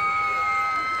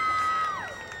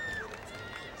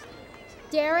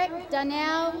 Derek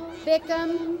Donnell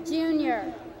Bickham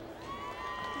Jr.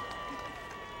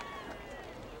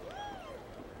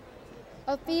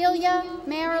 Ophelia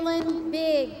Marilyn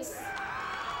Biggs.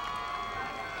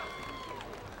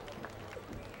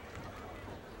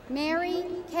 Mary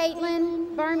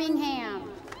Caitlin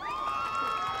Birmingham.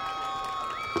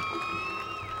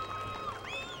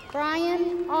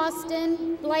 Brian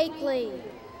Austin Blakely.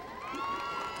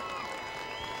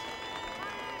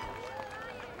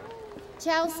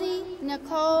 Chelsea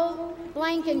Nicole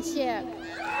Blankenship.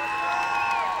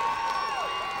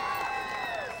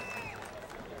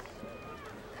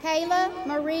 Kayla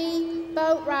Marie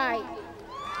Boatwright.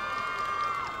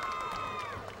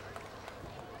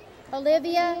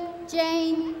 Olivia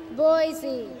Jane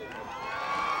Boise.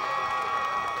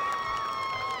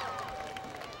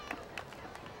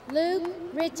 Luke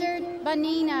Richard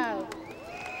Bonino.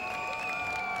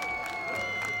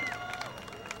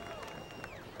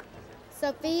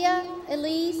 Sophia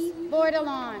Elise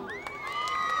Bordelon.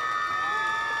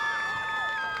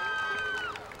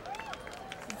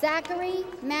 Zachary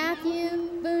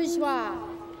Matthew Bourgeois.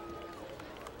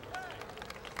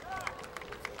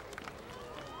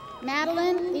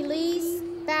 Madeline Elise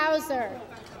Bowser.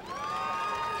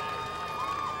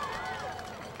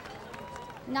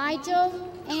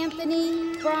 Nigel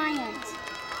Anthony Bryant.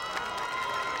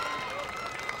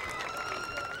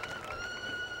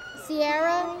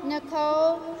 Sierra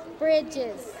Nicole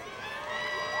Bridges.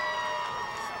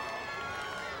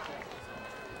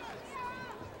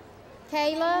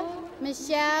 Kayla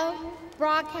Michelle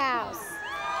Brockhouse.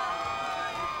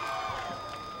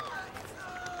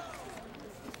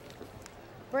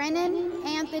 Brennan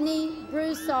Anthony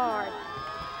Broussard.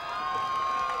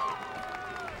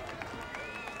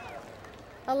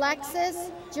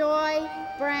 Alexis Joy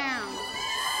Brown.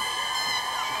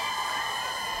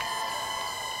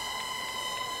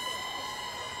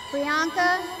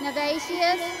 Priyanka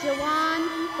Novatius Jawan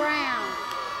Brown.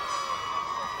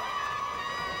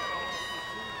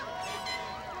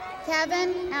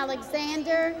 Kevin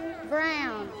Alexander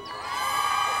Brown.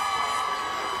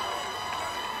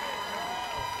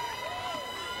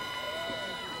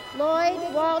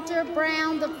 Lloyd Walter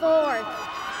Brown IV.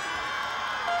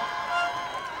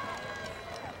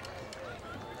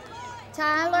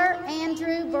 Tyler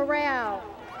Andrew Burrell.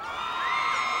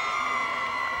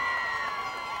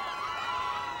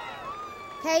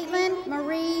 Caitlin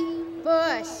Marie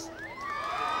Bush.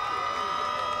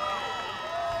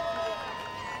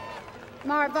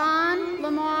 Marvon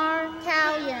Lamar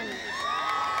Callion.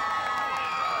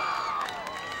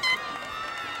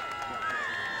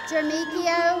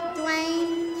 Jermikio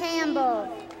Dwayne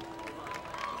Campbell.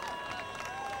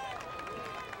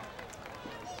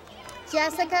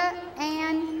 Jessica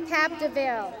Ann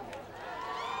Capdeville.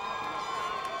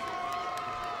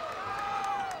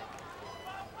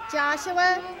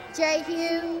 Joshua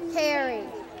Jehu Carey.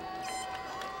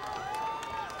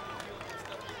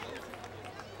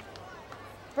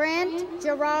 Brent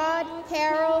Gerard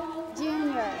Carroll,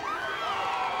 Jr.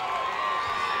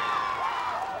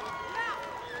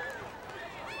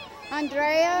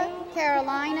 Andrea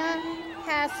Carolina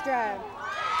Castro.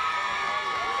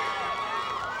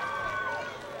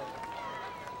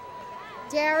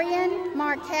 Darian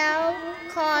Markel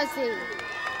Causey.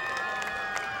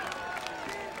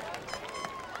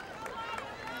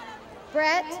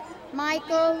 Brett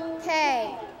Michael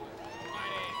Kay.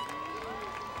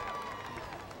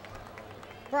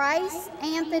 Bryce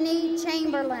Anthony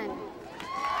Chamberlain.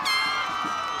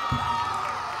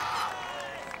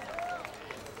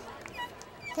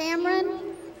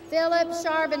 Cameron Philip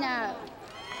Charbonneau.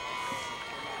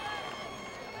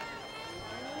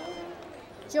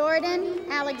 Jordan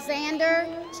Alexander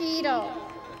Cheadle.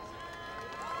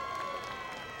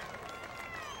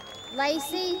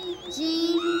 Lacey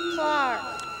Jean Clark.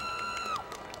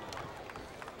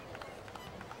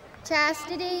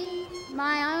 Chastity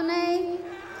Mayone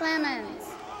Clemens.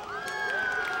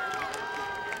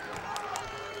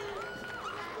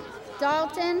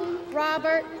 Dalton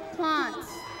Robert Plantz.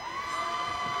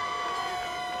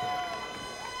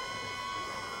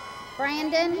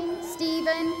 Brandon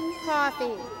Stephen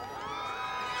Coffey.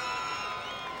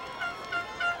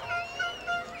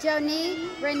 Jonique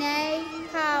Renee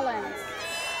Collins.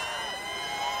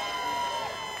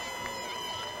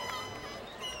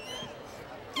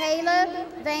 Caleb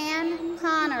Van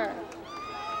Connor.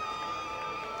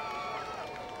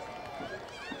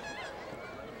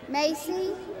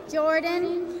 Macy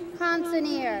Jordan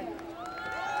Consonier.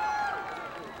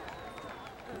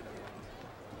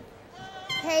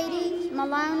 Katie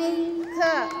Maloney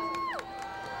Cook.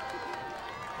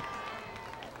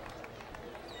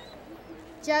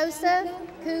 Joseph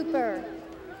Cooper.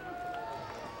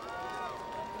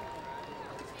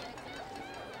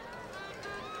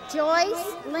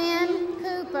 Joyce Lynn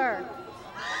Cooper.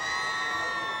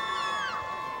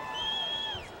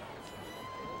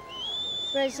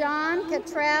 Rajan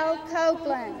Cottrell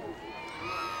Copeland.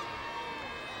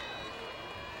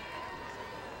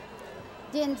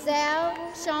 Denzel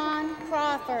Sean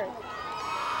Crawford.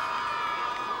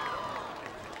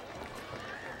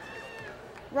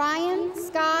 Ryan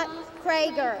Scott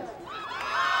Krager.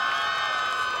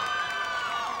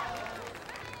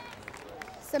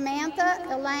 Samantha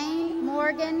Elaine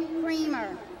Morgan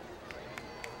Creamer.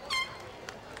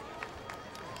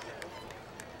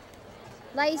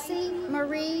 Lacey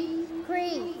Marie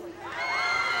Cree.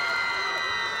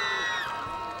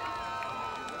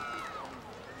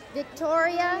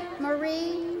 Victoria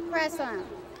Marie Cresson.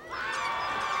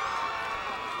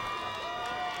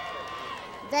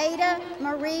 Veda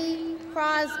Marie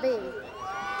Crosby.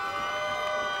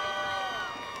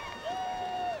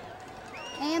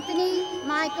 Anthony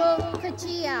Michael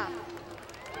Cuccia.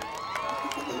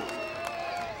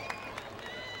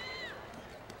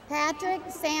 Patrick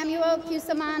Samuel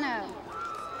Cusimano.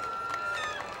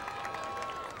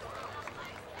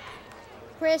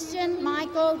 Christian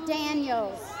Michael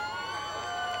Daniels.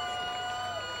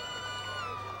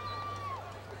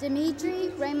 Dimitri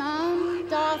Raymond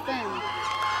Dolphin.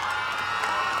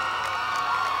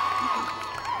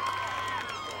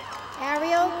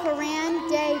 Ariel Corinne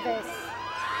Davis.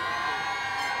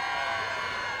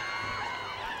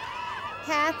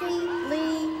 Kathy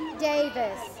Lee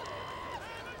Davis.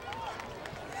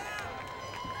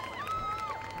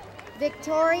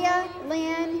 Victoria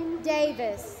Lynn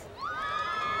Davis.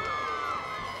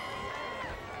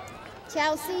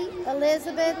 Chelsea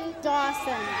Elizabeth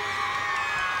Dawson.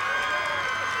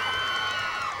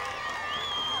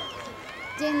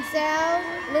 Denzel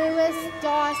Lewis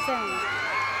Dawson.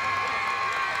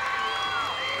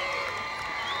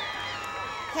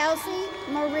 Kelsey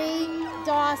Marie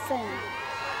Dawson.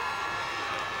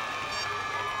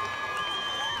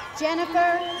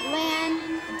 Jennifer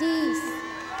Lynn Deese.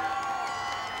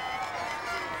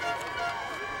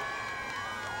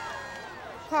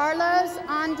 Carlos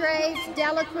Andres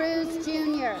de la Cruz,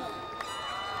 Jr.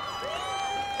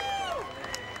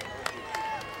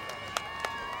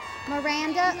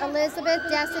 Miranda Elizabeth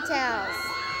Desitels.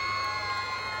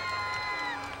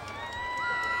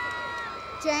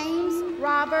 James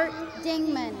Robert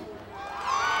Dingman.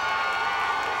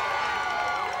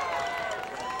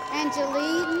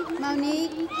 Angelique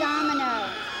Monique Domino.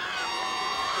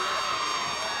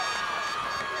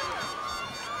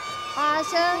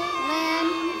 Aja Lynn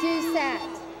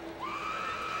Doucette.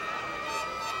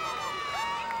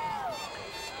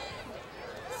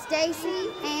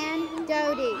 Stacy Ann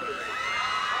Doty.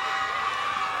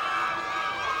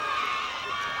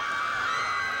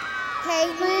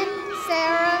 Caitlin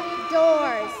Sarah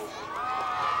Doors.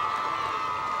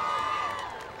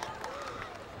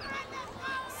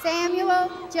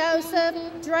 Samuel Joseph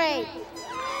Drake.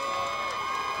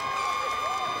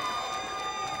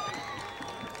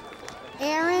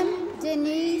 Erin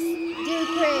Denise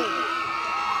Dupree.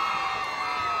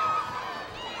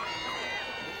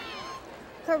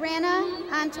 Corinna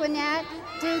Antoinette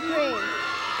Dupree.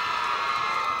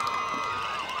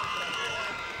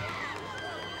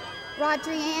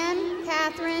 Rodrienne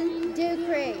Catherine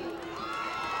Dupree.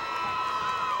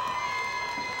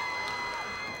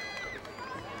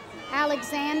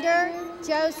 Alexander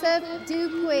Joseph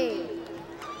Dupuy.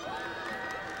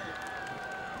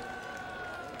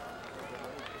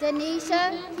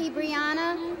 Denisha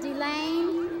Kibriana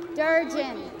Delane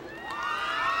Durgeon.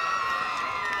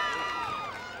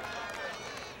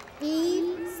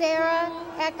 Eve Sarah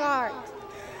Eckhart.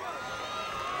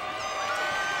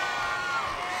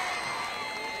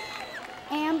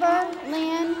 Amber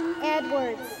Lynn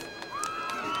Edwards.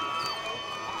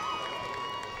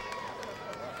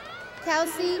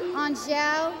 Kelsey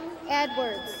Angel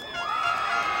Edwards.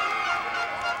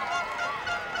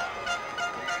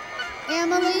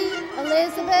 Emily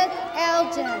Elizabeth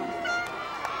Elgin.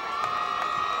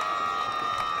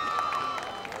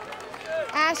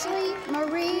 Ashley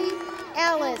Marie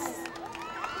Ellis.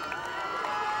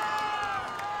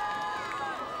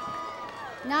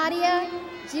 Nadia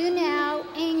Junel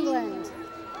England.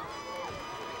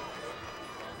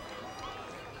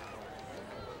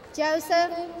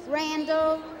 Joseph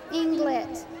Randall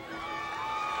Inglet.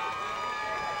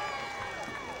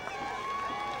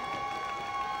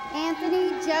 Anthony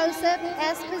Joseph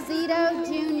Esposito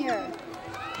Jr.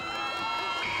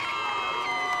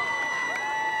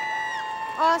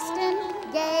 Austin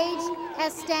Gage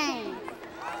Estain.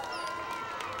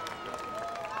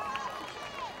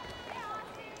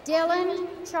 Dylan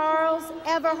Charles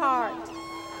Everhart.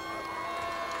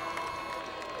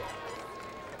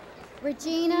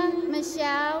 Regina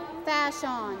Michelle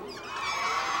Fashon.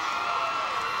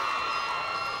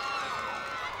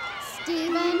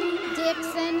 Stephen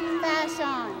Dixon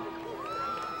Fashon.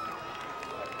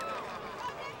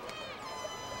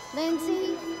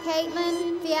 Lindsay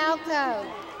Caitlin Fialco.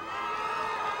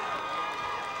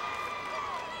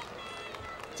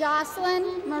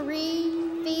 Jocelyn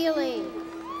Marie Feely.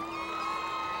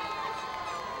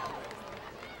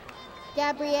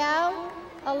 Gabrielle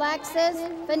Alexis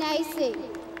Vanesi.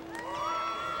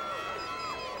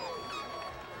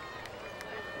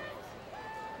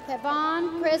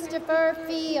 Kevon Christopher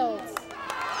Fields.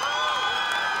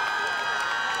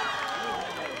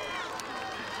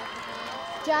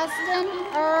 Justin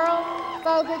Earl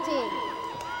Fogarty.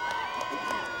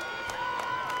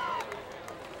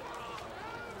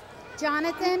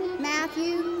 Jonathan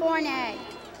Matthew Forney.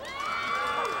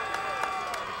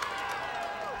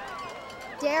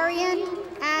 Darian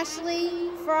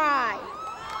Ashley Fry.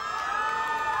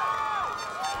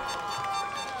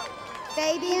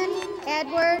 Fabian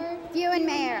Edward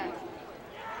Buenmayer.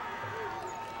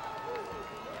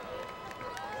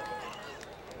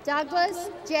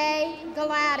 Douglas J.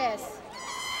 Gladys.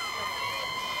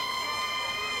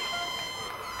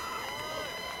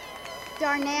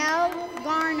 Darnell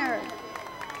Garner.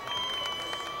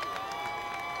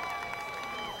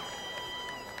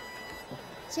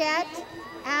 Chet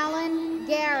Allen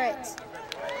Garrett.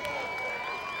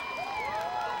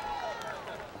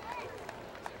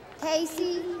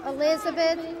 Casey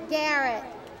Elizabeth Garrett.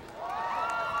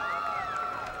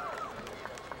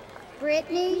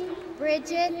 Brittany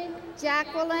Bridget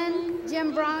Jacqueline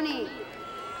Gimbroni.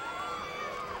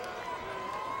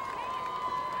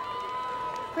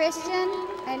 Christian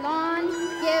Elon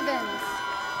Gibbons.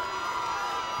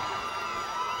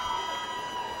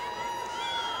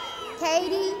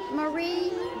 Katie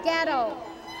Marie Gettle.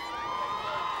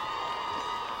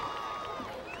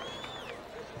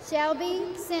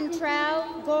 Shelby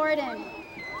Central Gordon.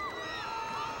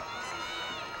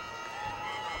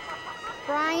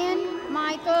 Brian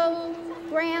Michael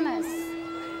Gramus.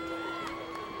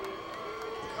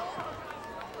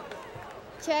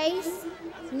 Chase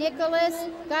Nicholas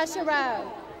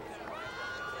Gusherow.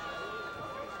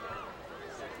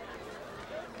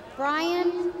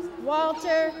 Brian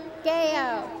Walter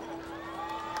Gao.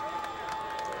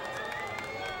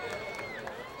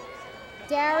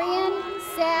 Darian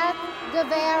Seth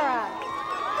Guevara.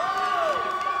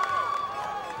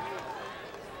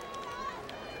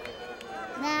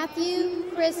 Matthew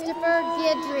Christopher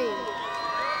Gidry.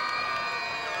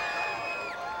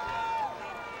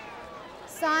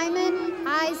 Simon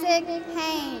Isaac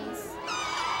Haynes.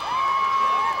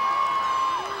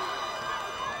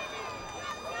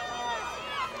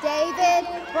 David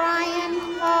Brian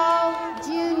Hall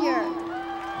Jr.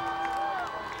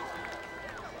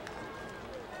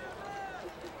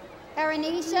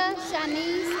 Aranisha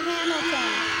Shanice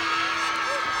Hamilton.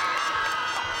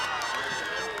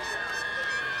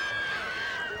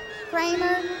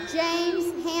 Kramer James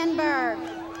Hanberg.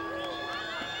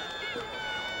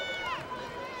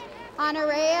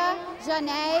 Honorea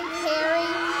Janae Carey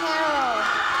Carroll.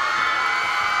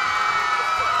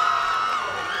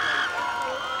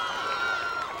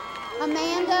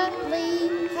 Amanda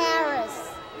Lee Harris.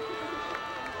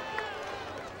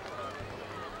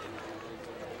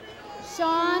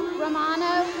 Sean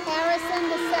Romano Harrison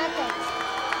II.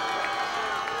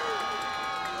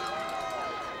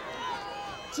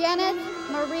 Janet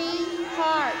Marie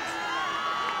Hart.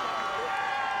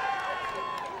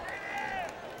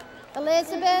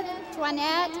 Elizabeth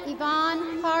Toinette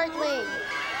Yvonne Hartley.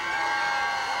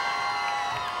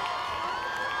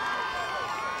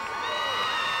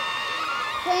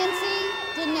 Quincy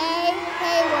Danae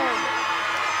Hayward.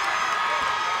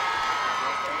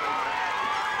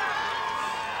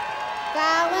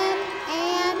 Fallon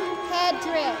Ann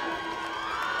Hedrick.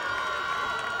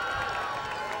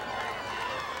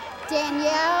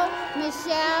 Danielle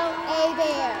Michelle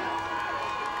Hebert.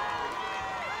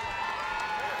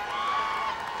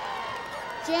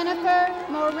 Jennifer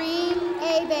Maureen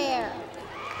Hebert.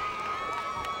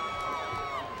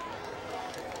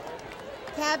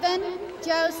 Kevin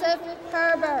Joseph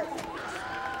Herbert.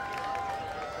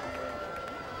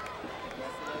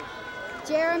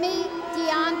 Jeremy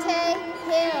Deontay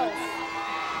Hills.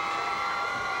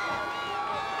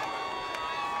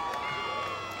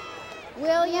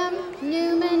 William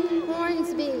Newman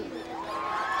Hornsby.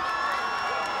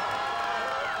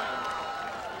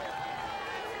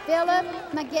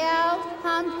 Philip Miguel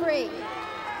Humphrey.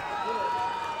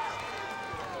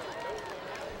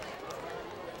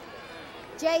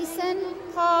 Jason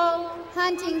Paul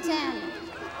Huntington.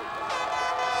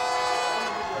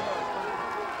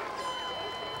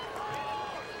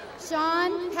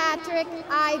 Sean Patrick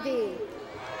Ivy.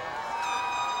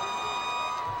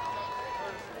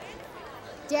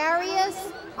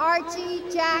 Darius Archie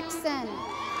Jackson.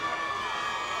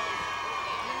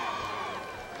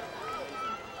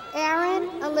 Erin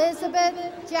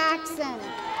Elizabeth Jackson.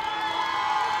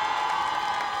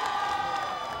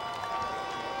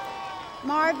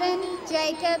 Marvin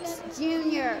Jacobs,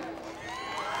 Jr.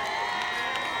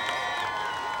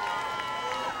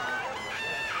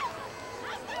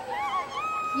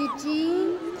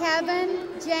 Eugene Kevin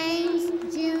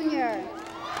James, Jr.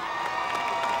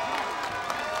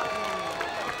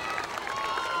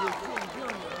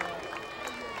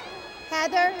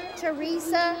 Heather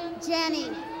Teresa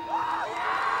Jenny.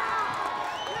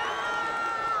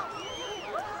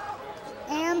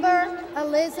 Amber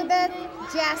Elizabeth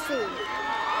Jesse.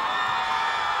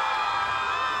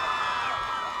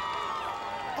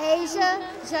 Asia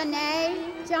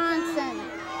Janae Johnson.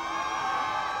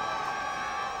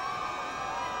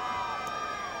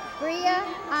 Bria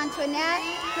Antoinette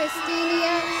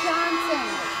Christina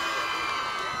Johnson.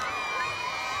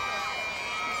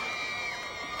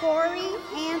 Corey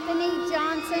Anthony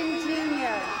Johnson,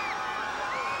 Jr.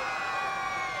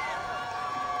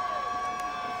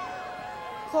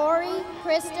 Corey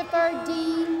Christopher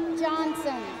D.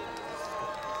 Johnson.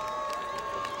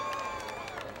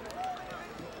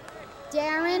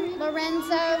 Darren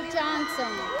Lorenzo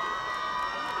Johnson.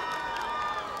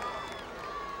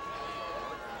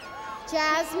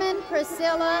 Jasmine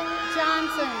Priscilla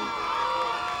Johnson.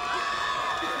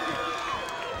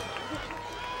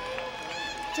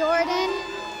 Jordan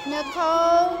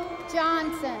Nicole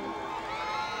Johnson.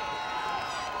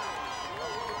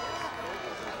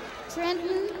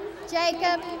 Trenton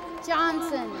Jacob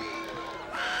Johnson.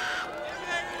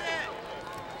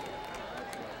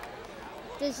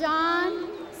 Dejan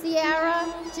Sierra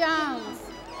Jones.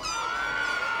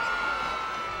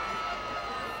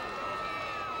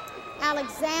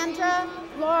 Alexandra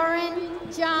Lauren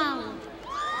Jones.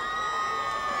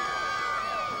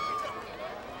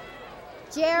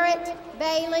 Jarrett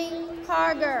Bailey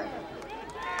Carger.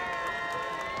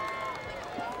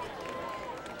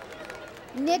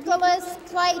 Nicholas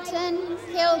Clayton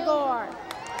Kilgore.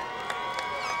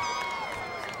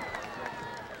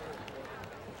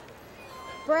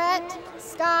 Brett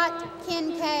Scott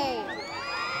Kincaid.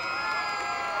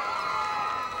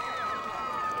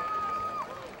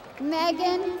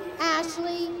 Megan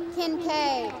Ashley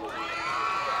Kincaid.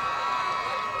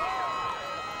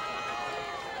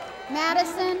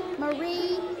 Madison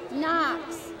Marie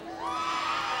Knox.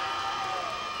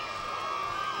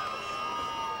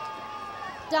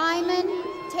 Diamond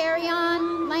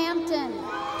Terrion Lampton.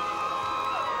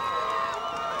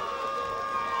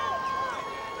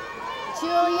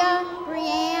 Julia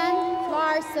Brianne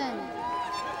Larson.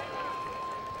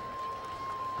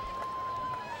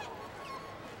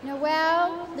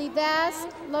 Noelle Levesque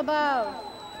LeBeau.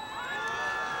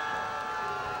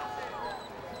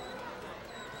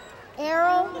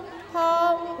 Errol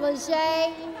Paul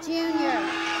Leger,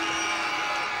 Jr.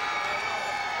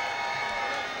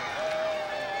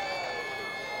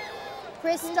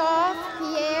 Christophe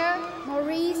Pierre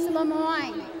Maurice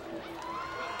Lemoyne.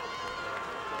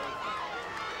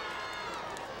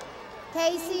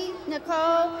 Casey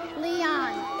Nicole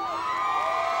Leon.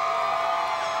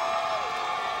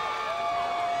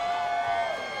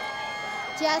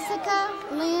 Jessica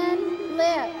Lynn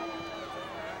Lip.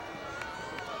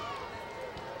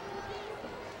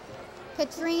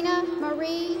 Katrina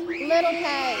Marie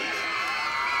Littlepage.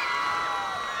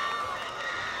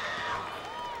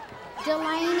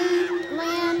 Delaney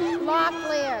Lynn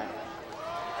Locklear.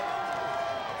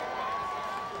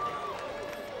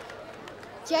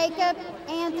 Jacob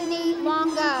Anthony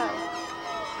Longo.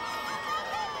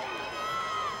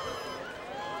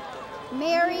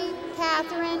 Mary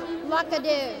Catherine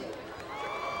Luckadoo.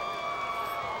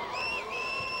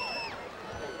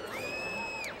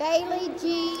 Bailey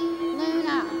G.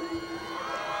 Luna.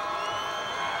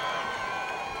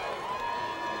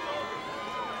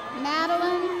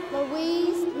 Madeline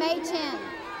Louise Machin.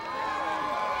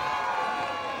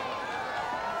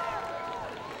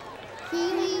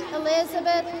 Keely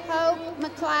Elizabeth Hope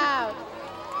McLeod.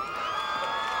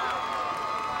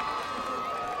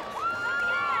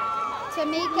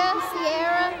 Tamika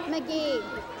Sierra McGee.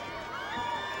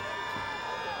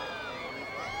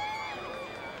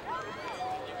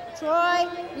 Troy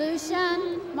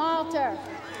Lucian Malter.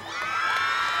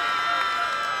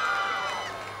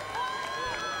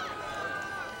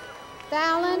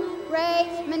 Fallon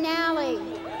Ray Manali.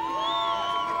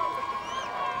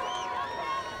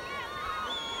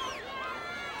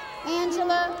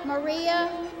 Angela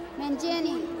Maria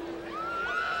Mangini.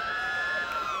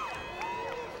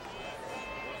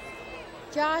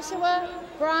 Joshua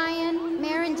Brian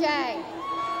Marinjay.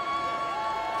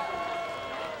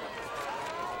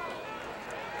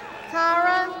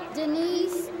 Cara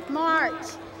Denise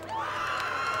March.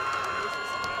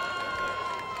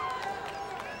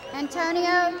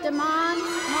 Antonio Damon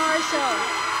Marshall.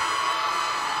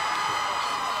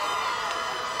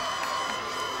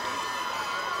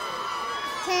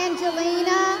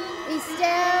 Tangelina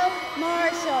Estelle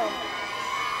Marshall.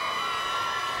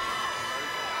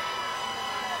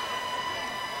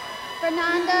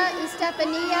 Fernanda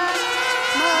Estefania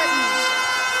Martin.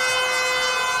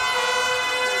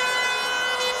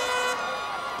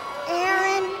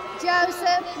 Aaron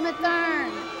Joseph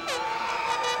Mathern.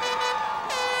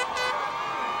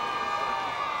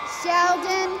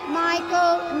 Sheldon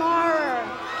Michael Maurer.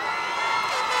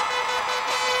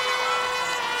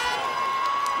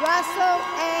 Russell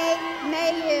A.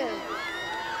 Mayu.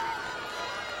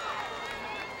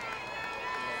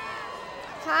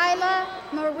 Kyla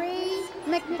Marie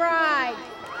McBride.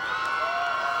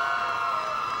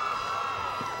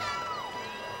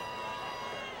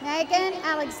 Megan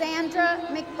Alexandra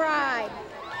McBride.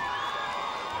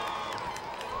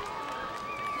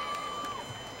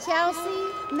 Chelsea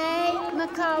May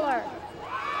McCullough.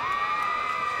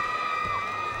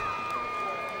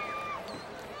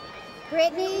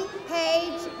 Brittany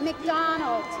Paige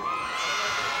McDonald.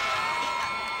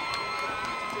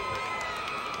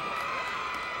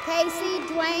 Casey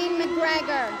Dwayne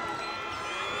McGregor.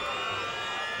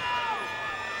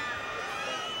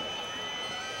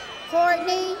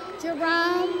 Courtney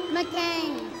Jerome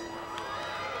McCain.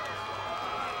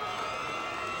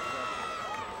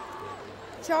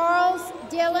 Charles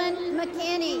Dylan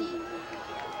McKinney.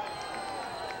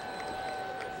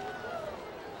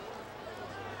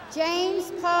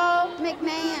 James Paul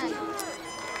McMahon.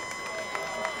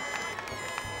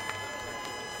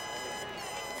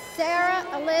 Sarah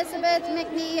Elizabeth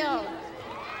McNeil.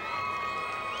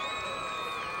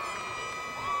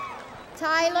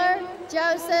 Tyler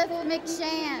Joseph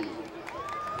McShann.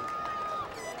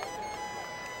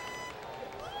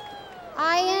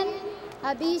 Ian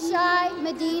Abishai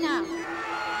Medina.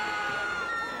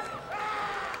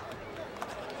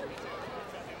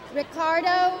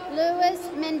 Ricardo Luis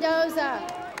Mendoza.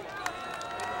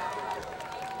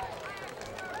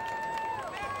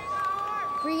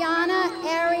 Brianna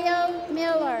Ariel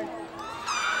Miller.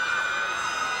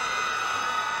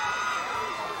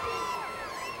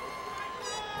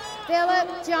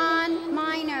 Philip John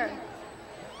Miner.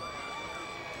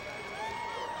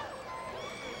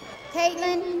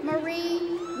 Caitlin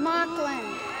Marie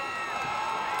Mocklin.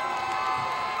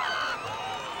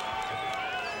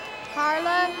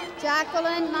 Carla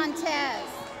Jacqueline Montez.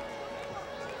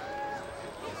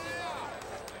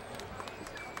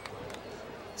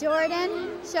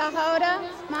 Jordan Shahoda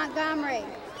Montgomery.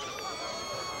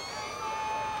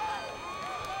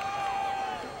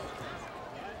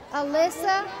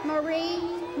 Alyssa Marie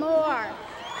Moore.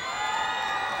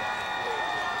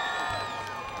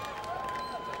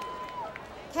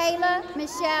 Kayla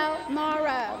Michelle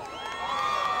Morrow.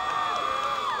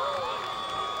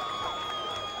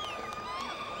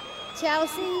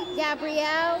 Chelsea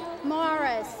Gabrielle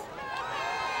Morris.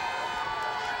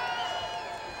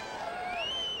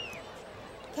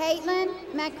 Caitlin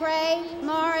McRae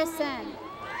Morrison.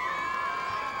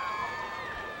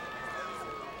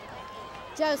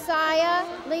 Josiah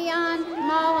Leon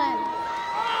Mullen.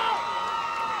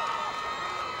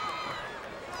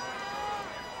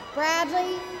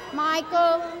 Bradley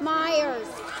Michael Myers.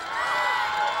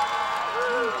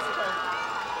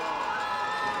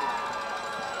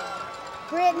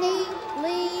 Brittany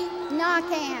Lee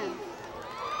Knockan.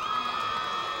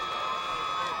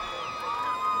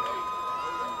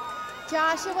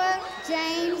 Joshua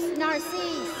James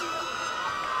Narcisse.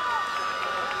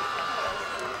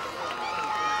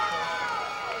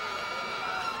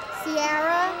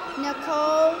 Sierra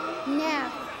Nicole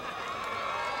Neff.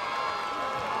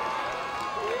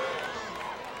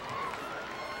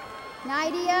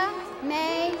 Nydia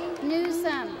May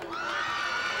Newsom.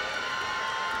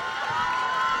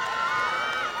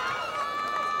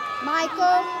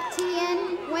 Michael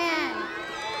Tien Nguyen.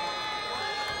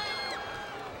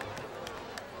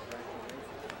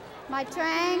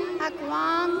 Maitrang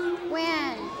Akwang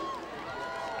Nguyen.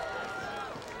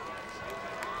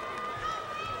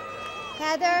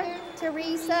 Heather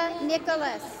Teresa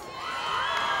Nicholas.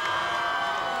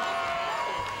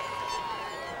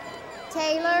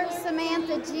 Taylor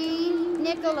Samantha Jean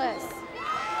Nicholas.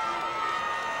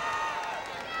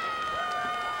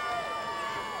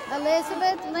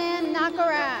 Elizabeth Lynn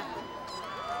Nakarath.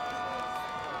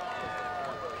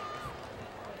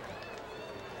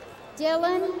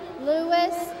 Dylan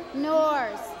Lewis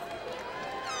Norris.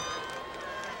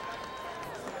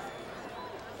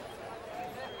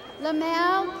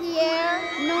 Lamel Pierre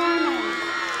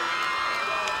Norman.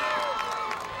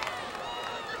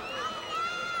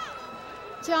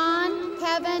 John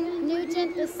Kevin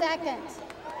Nugent II.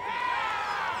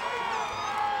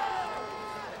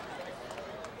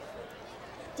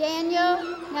 Daniel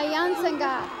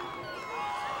Nyansanga.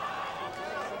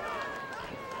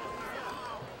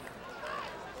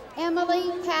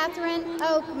 Emily Catherine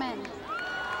Oakman.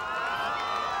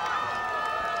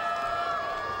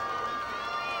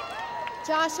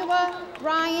 Joshua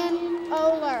Ryan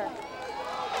Oler.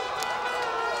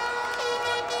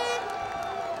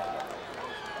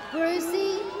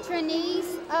 Brucey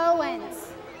Trinice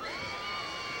Owens.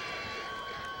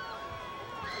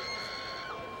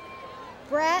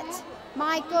 Brett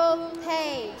Michael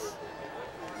Page.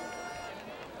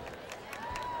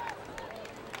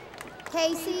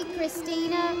 Casey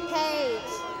Christina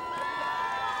Page.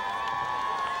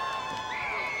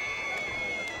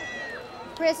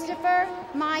 Christopher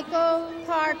Michael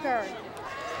Parker.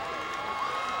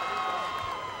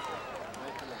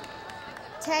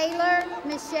 Taylor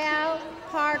Michelle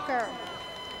Parker.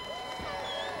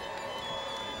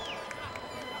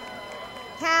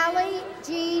 Callie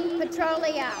Jean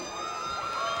Petrolia.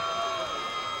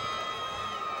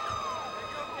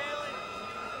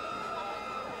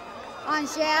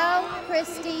 Angelle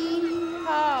Christine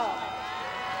Hall.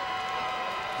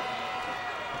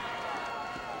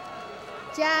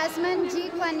 Jasmine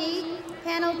Jequanique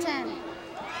Pendleton.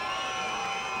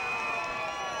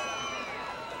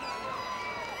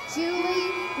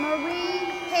 Julie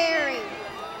Marie Perry.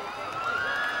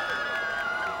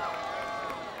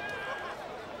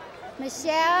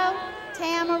 Michelle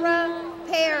Tamara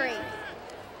Perry.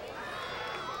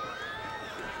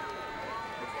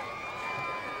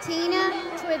 Tina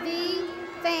Twivy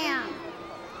Pham.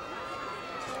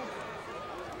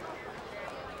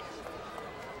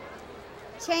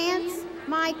 Chance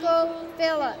Michael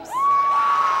Phillips.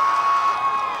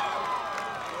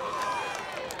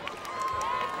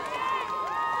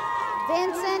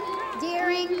 Vincent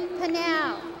Deering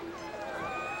Pennell.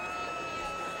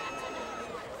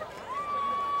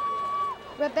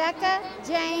 Rebecca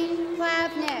Jane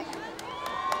Klavnick.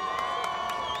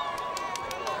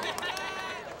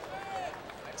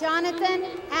 Jonathan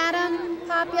Adam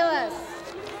Populus.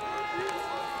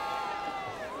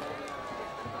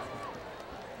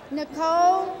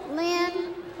 Nicole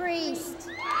Lynn Priest.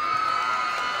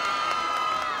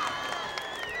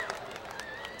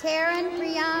 Taryn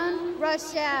Brian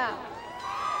Rochelle.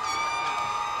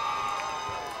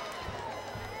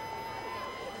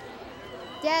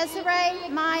 Desiree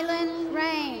Mylan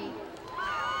Rain.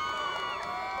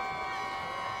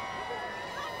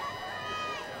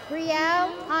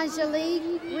 Brielle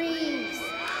Angelique Reeves.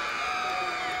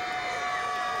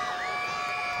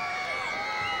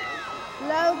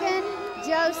 Logan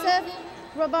Joseph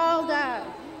Ribaldo.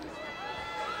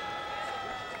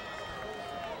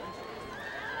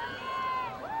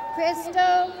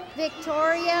 Crystal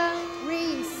Victoria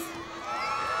Reese.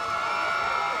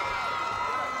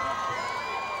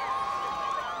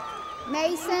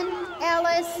 Mason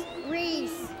Ellis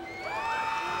Reese.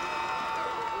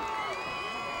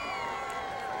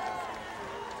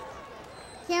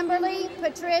 Kimberly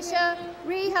Patricia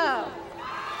Rijo.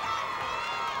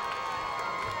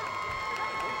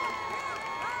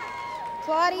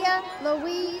 Claudia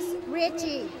Louise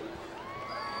Ritchie.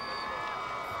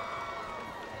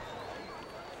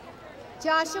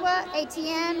 Joshua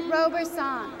Etienne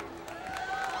Roberson.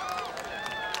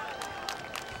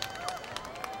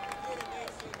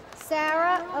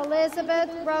 Sarah Elizabeth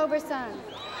Roberson.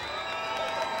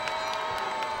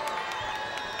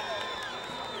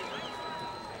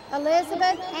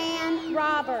 Elizabeth Ann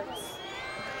Roberts.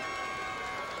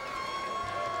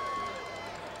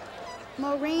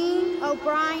 Maureen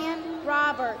O'Brien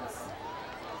Roberts.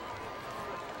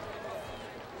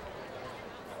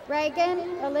 Reagan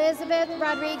Elizabeth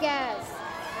Rodriguez.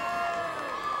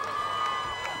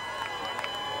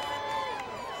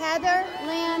 Heather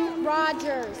Lynn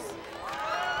Rogers.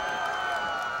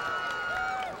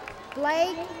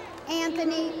 Blake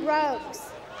Anthony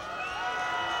Rokes.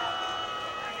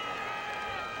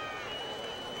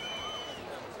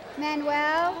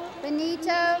 Manuel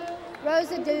Benito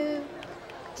Rosado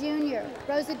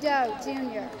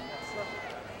Jr.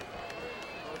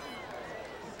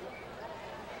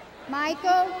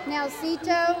 Michael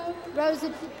Nelsito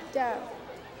Rosado.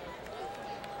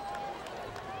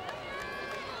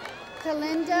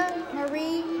 Kalinda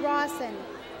Marie Rawson.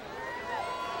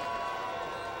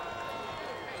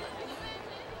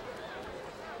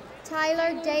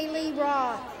 Tyler Daly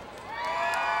Roth.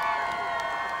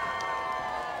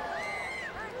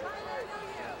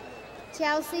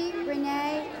 Chelsea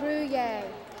Renee Brouillet.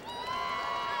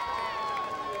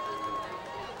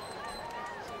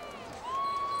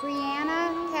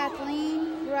 Brianna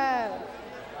Kathleen Rowe.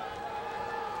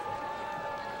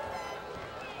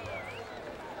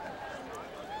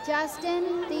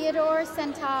 Justin Theodore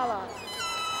Santala.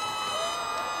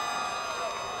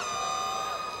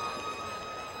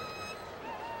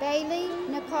 Bailey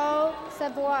Nicole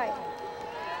Savoy.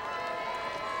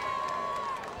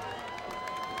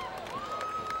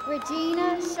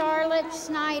 Regina Charlotte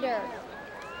Schneider.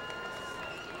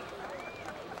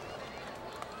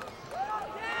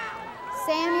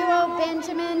 Samuel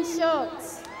Benjamin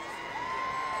Schultz.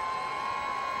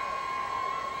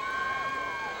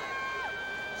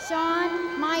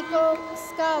 Sean Michael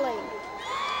Scully.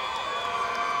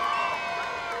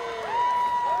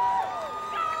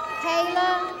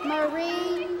 Kayla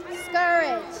Marie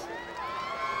Scourge.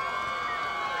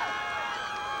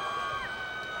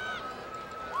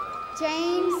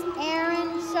 James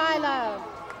Aaron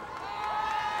Shiloh.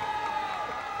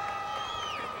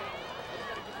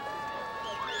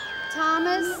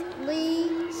 Thomas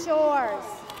Lee Shores.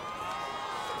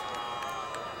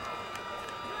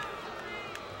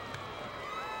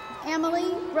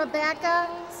 Emily Rebecca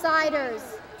Siders.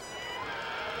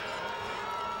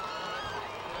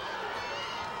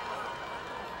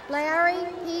 Larry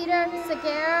Peter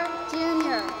Segura,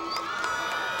 Jr.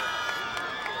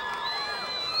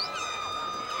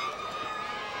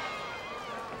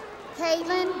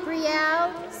 Caitlin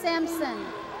Brielle Simpson.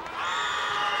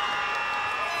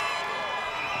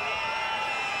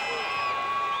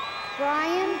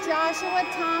 Brian Joshua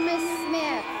Thomas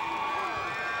Smith.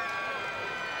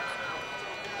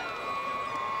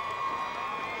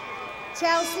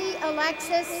 Chelsea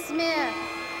Alexis Smith.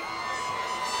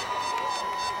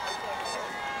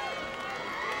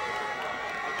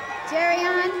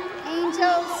 Jerion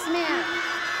Angel Smith.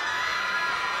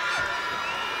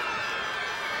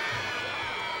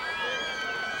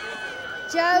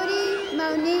 Jody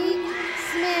Monique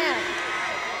Smith.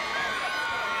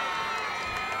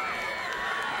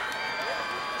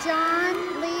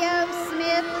 John Leo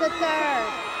Smith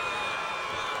III.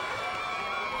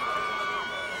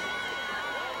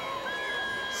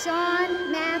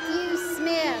 Sean Matthew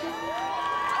Smith.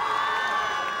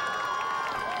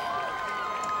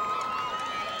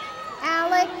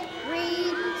 Alec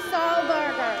Reed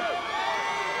Saulberger.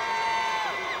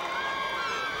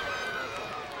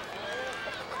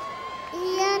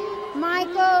 Ian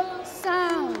Michael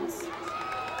Sones.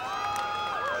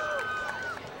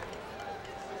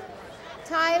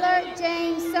 Tyler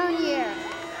James Sonier.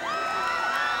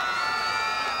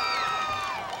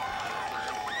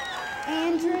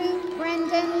 Andrew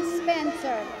Brendan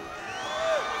Spencer.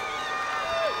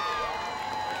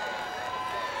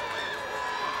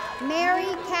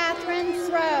 Mary Catherine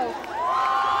Srow.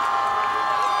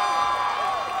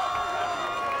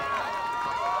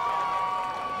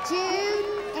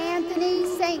 Jude Anthony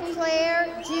St. Clair,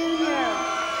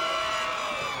 Jr.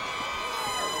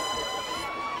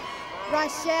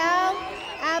 Rochelle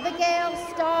Abigail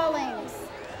Stallings.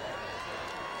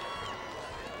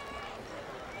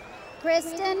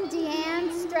 Kristen Deanne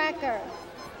Strecker.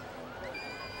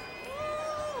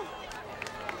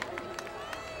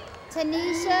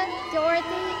 Tanisha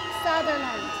Dorothy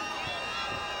Sutherland.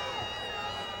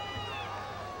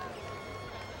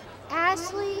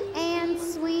 Ashley Ann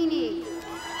Sweeney.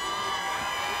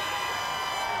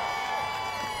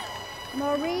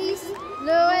 Maurice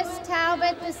Lewis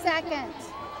Talbot II.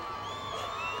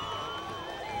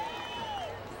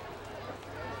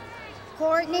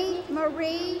 Courtney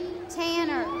Marie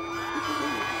Tanner.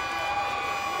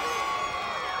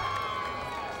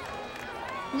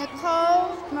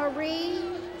 Nicole Marie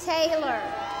Taylor.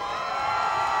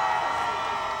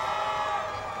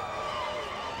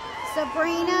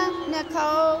 Sabrina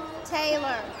Nicole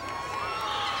Taylor.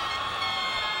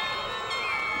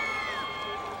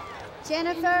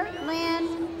 Jennifer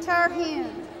Lynn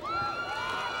Terhune.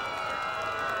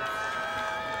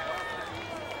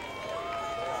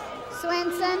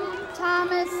 Swenson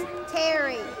Thomas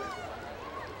Terry.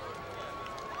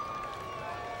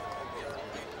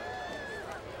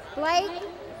 Blake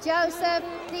Joseph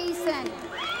Thiessen.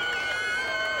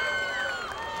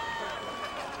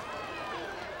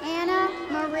 Anna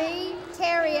Marie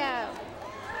Terrio.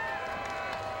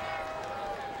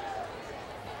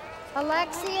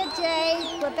 Alexia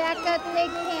J. Rebecca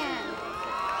Thigpen.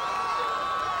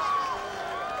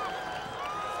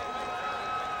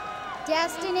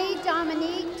 Destiny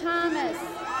Dominique Thomas.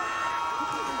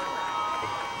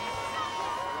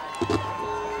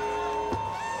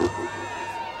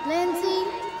 Lindsay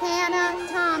Hannah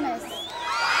Thomas.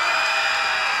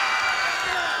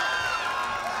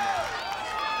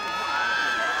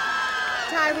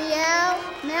 Tyrielle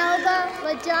Melba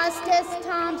LaJustice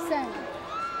Thompson.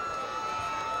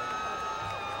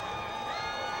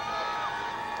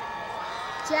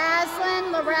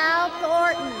 Jaslyn Laurel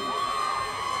Thornton.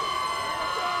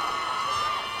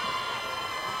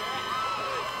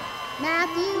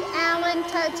 Matthew Allen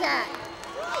Tochak.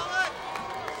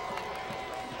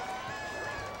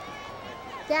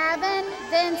 Gavin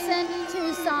Vincent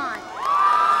Toussaint.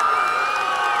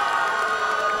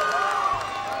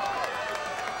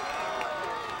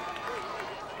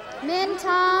 Min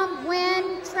Tom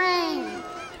Wynn Train.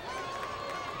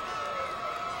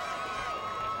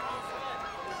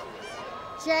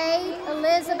 Jade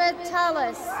Elizabeth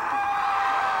Tullis.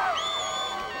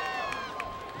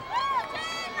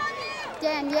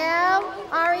 Danielle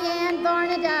Ariane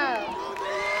Barnadeau.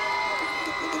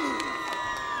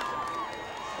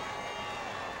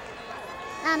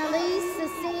 Annalise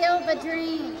Cecile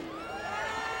Vadrine.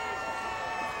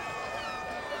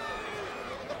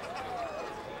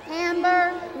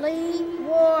 Amber Lee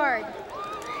Ward.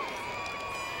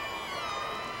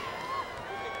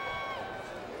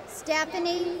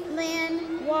 Stephanie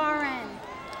Lynn Warren.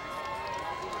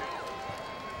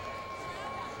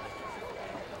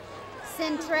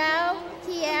 Central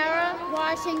Kiara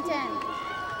Washington.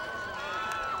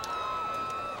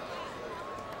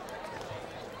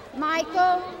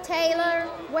 Michael Taylor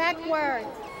Weckworth.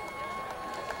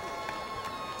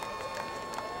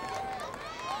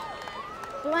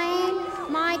 Blaine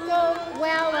Michael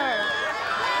Weller.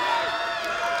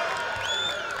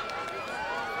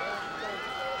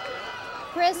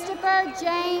 Christopher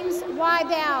James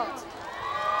Weibelt.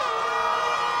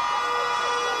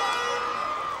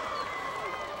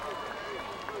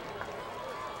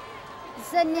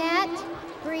 Zanette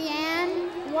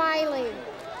Brianne Wiley.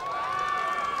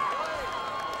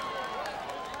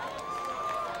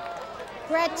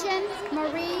 Gretchen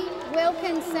Marie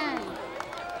Wilkinson.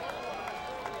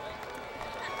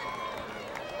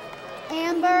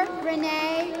 Amber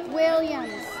Renee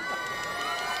Williams.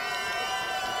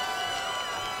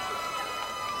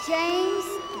 James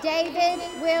David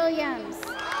Williams.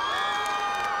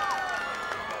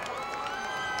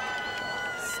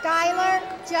 Skylar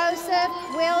Joseph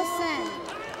Wilson.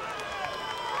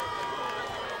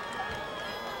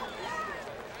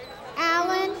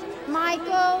 Alan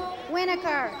Michael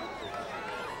Winokur.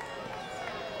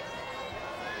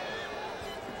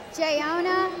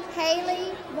 Jayona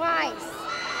Haley Weiss.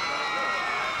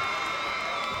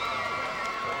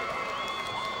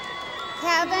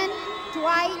 Kevin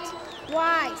Dwight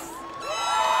Weiss.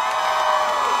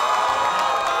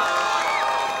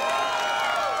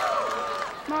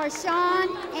 Marshawn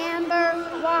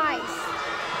Amber Weiss.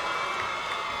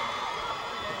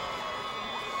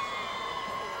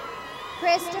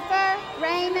 Christopher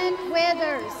Raymond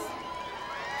Withers.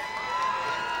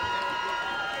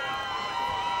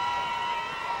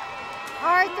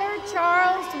 Arthur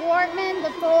Charles Wortman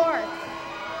IV.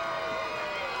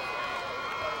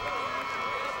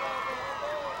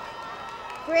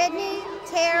 Brittany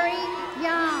Terry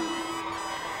Young.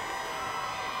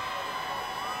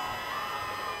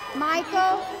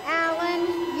 Michael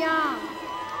Allen Young.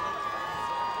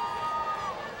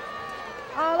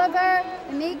 Oliver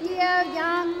Emigdio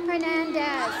Young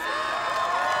Hernandez.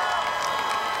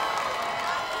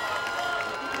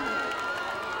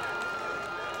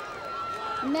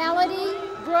 Melody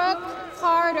Brooke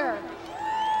Carter.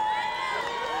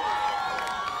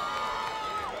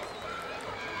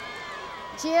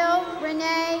 Jill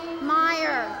Renee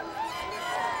Meyer.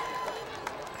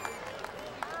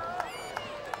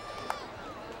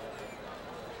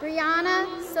 Brianna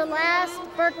Celeste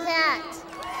Burkett.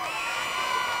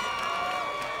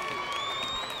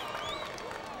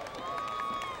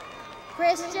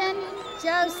 Christian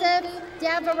Joseph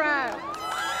Devereaux.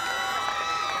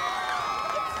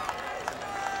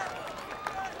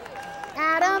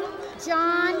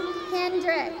 John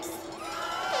Hendricks.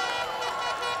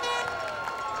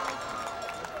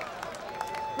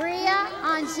 Bria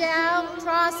Angel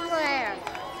Trosclair.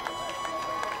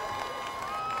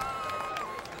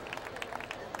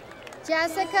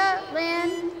 Jessica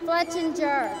Lynn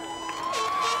Fletchinger.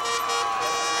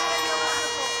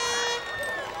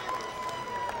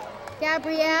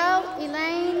 Gabrielle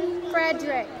Elaine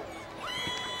Frederick.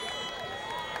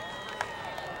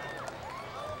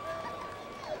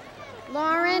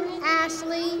 Lauren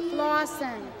Ashley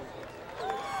Lawson.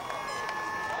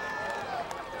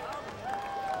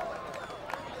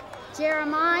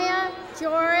 Jeremiah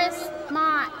Joris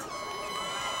Mott.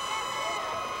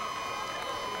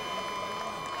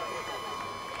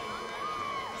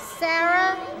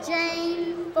 Sarah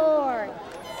Jane Ford.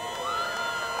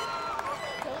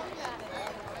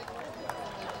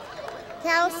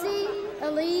 Kelsey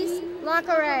Elise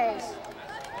Lacarage.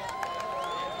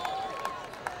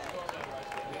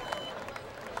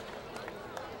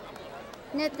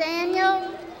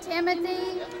 Nathaniel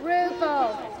Timothy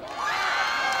Ruppel.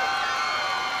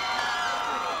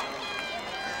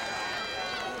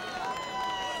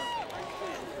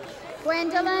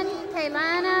 Gwendolyn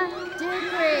Kaylana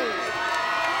Dupree.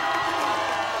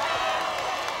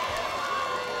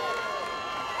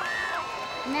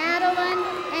 Madeline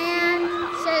Ann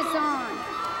Chazon.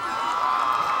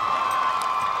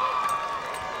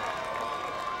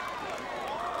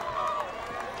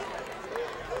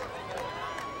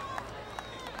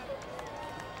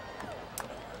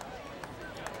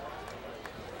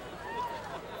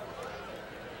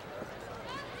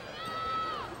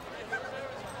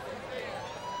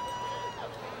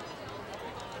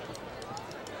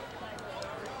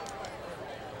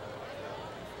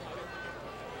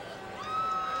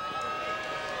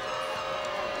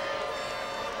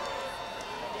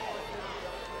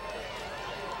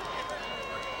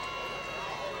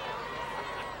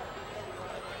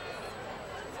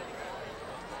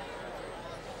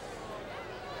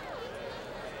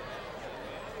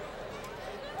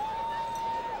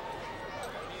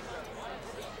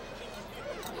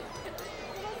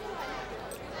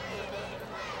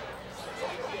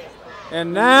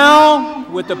 And now,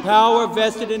 with the power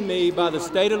vested in me by the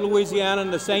state of Louisiana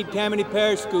and the St. Tammany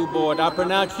Parish School Board, I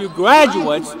pronounce you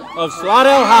graduates of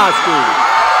Slidell High School.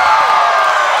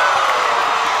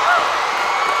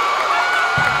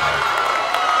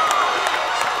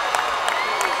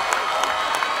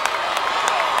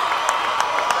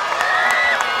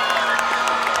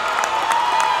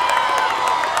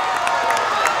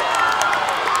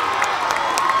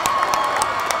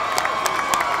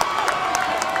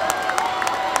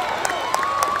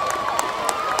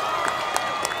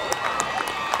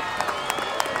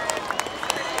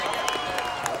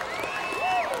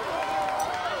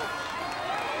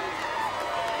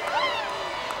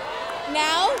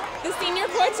 Now, the senior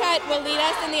quartet will lead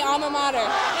us in the alma mater.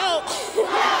 No.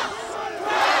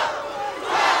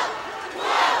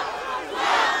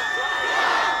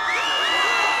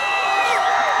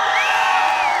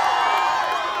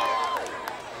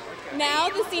 Now,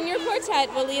 the senior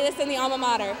quartet will lead us in the alma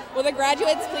mater. Will the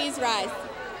graduates please rise?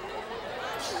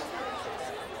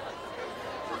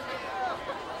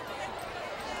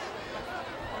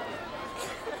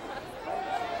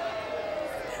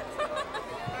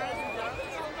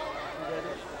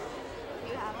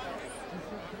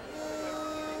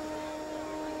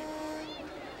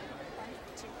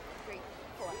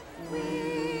 We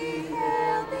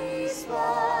hail thee,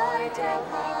 Slidell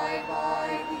High,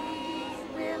 by thee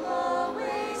will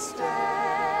always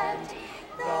stand.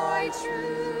 Thy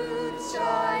truth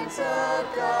shines a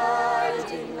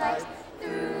guiding light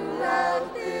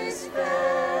throughout this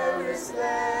fairest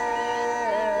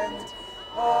land.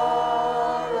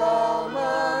 Our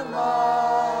alma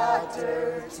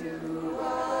mater, to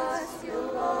us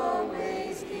you'll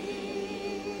always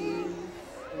be.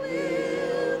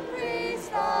 We'll praise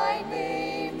thy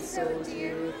name so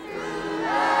dear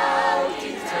throughout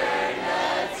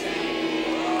eternity.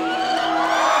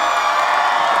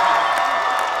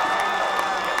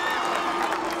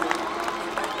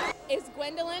 Is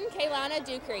Gwendolyn Kaylana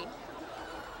Dupree.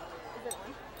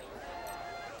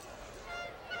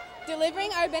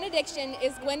 Delivering our benediction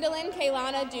is Gwendolyn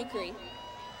Kaylana Dupree.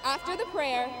 After the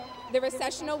prayer, the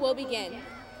recessional will begin.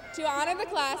 To honor the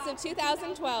class of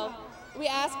 2012, we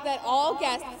ask that all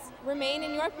guests remain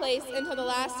in your place until the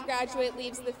last graduate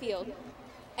leaves the field.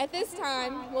 At this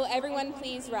time, will everyone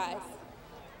please rise?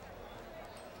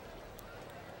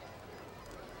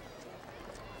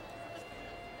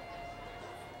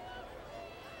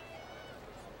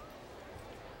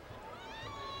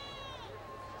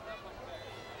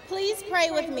 Please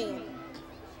pray with me.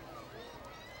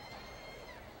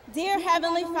 Dear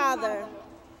Heavenly Father,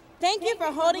 thank you for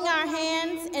holding our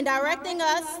hands and directing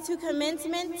us to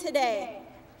commencement today.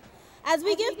 As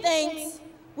we give thanks,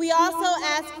 we also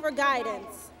ask for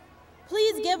guidance.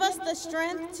 Please give us the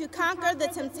strength to conquer the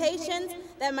temptations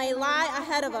that may lie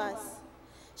ahead of us.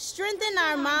 Strengthen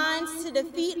our minds to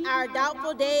defeat our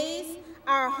doubtful days,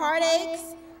 our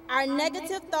heartaches, our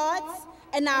negative thoughts,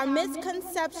 and our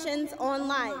misconceptions on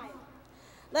life.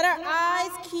 Let our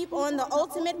eyes keep on the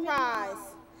ultimate prize.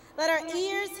 Let our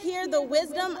ears hear the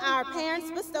wisdom our parents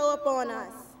bestow upon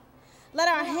us. Let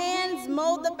our hands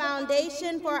mold the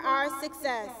foundation for our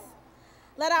success.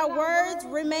 Let our words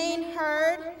remain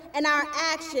heard and our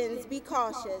actions be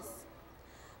cautious.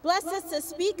 Bless us to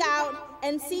speak out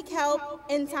and seek help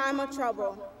in time of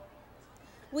trouble.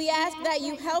 We ask that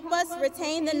you help us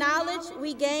retain the knowledge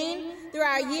we gain through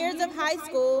our years of high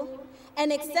school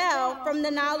and excel from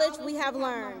the knowledge we have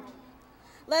learned.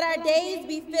 Let our days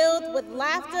be filled with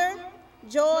laughter,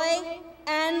 joy,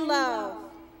 and love.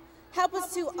 Help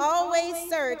us to always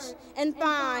search and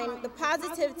find the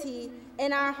positivity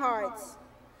in our hearts.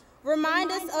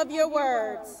 Remind us of your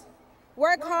words.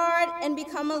 Work hard and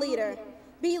become a leader.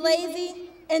 Be lazy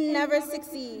and never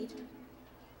succeed.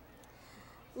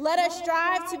 Let us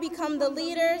strive to become the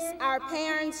leaders our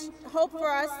parents hope for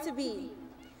us to be.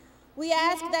 We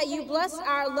ask that you bless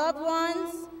our loved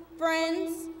ones,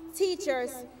 friends,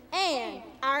 teachers, and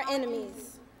our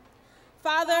enemies.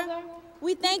 Father,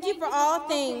 we thank you for all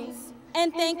things,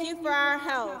 and thank you for our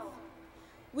health.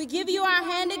 We give you our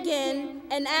hand again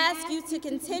and ask you to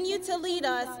continue to lead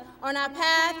us on our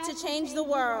path to change the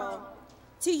world.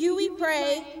 To you we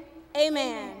pray,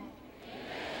 amen.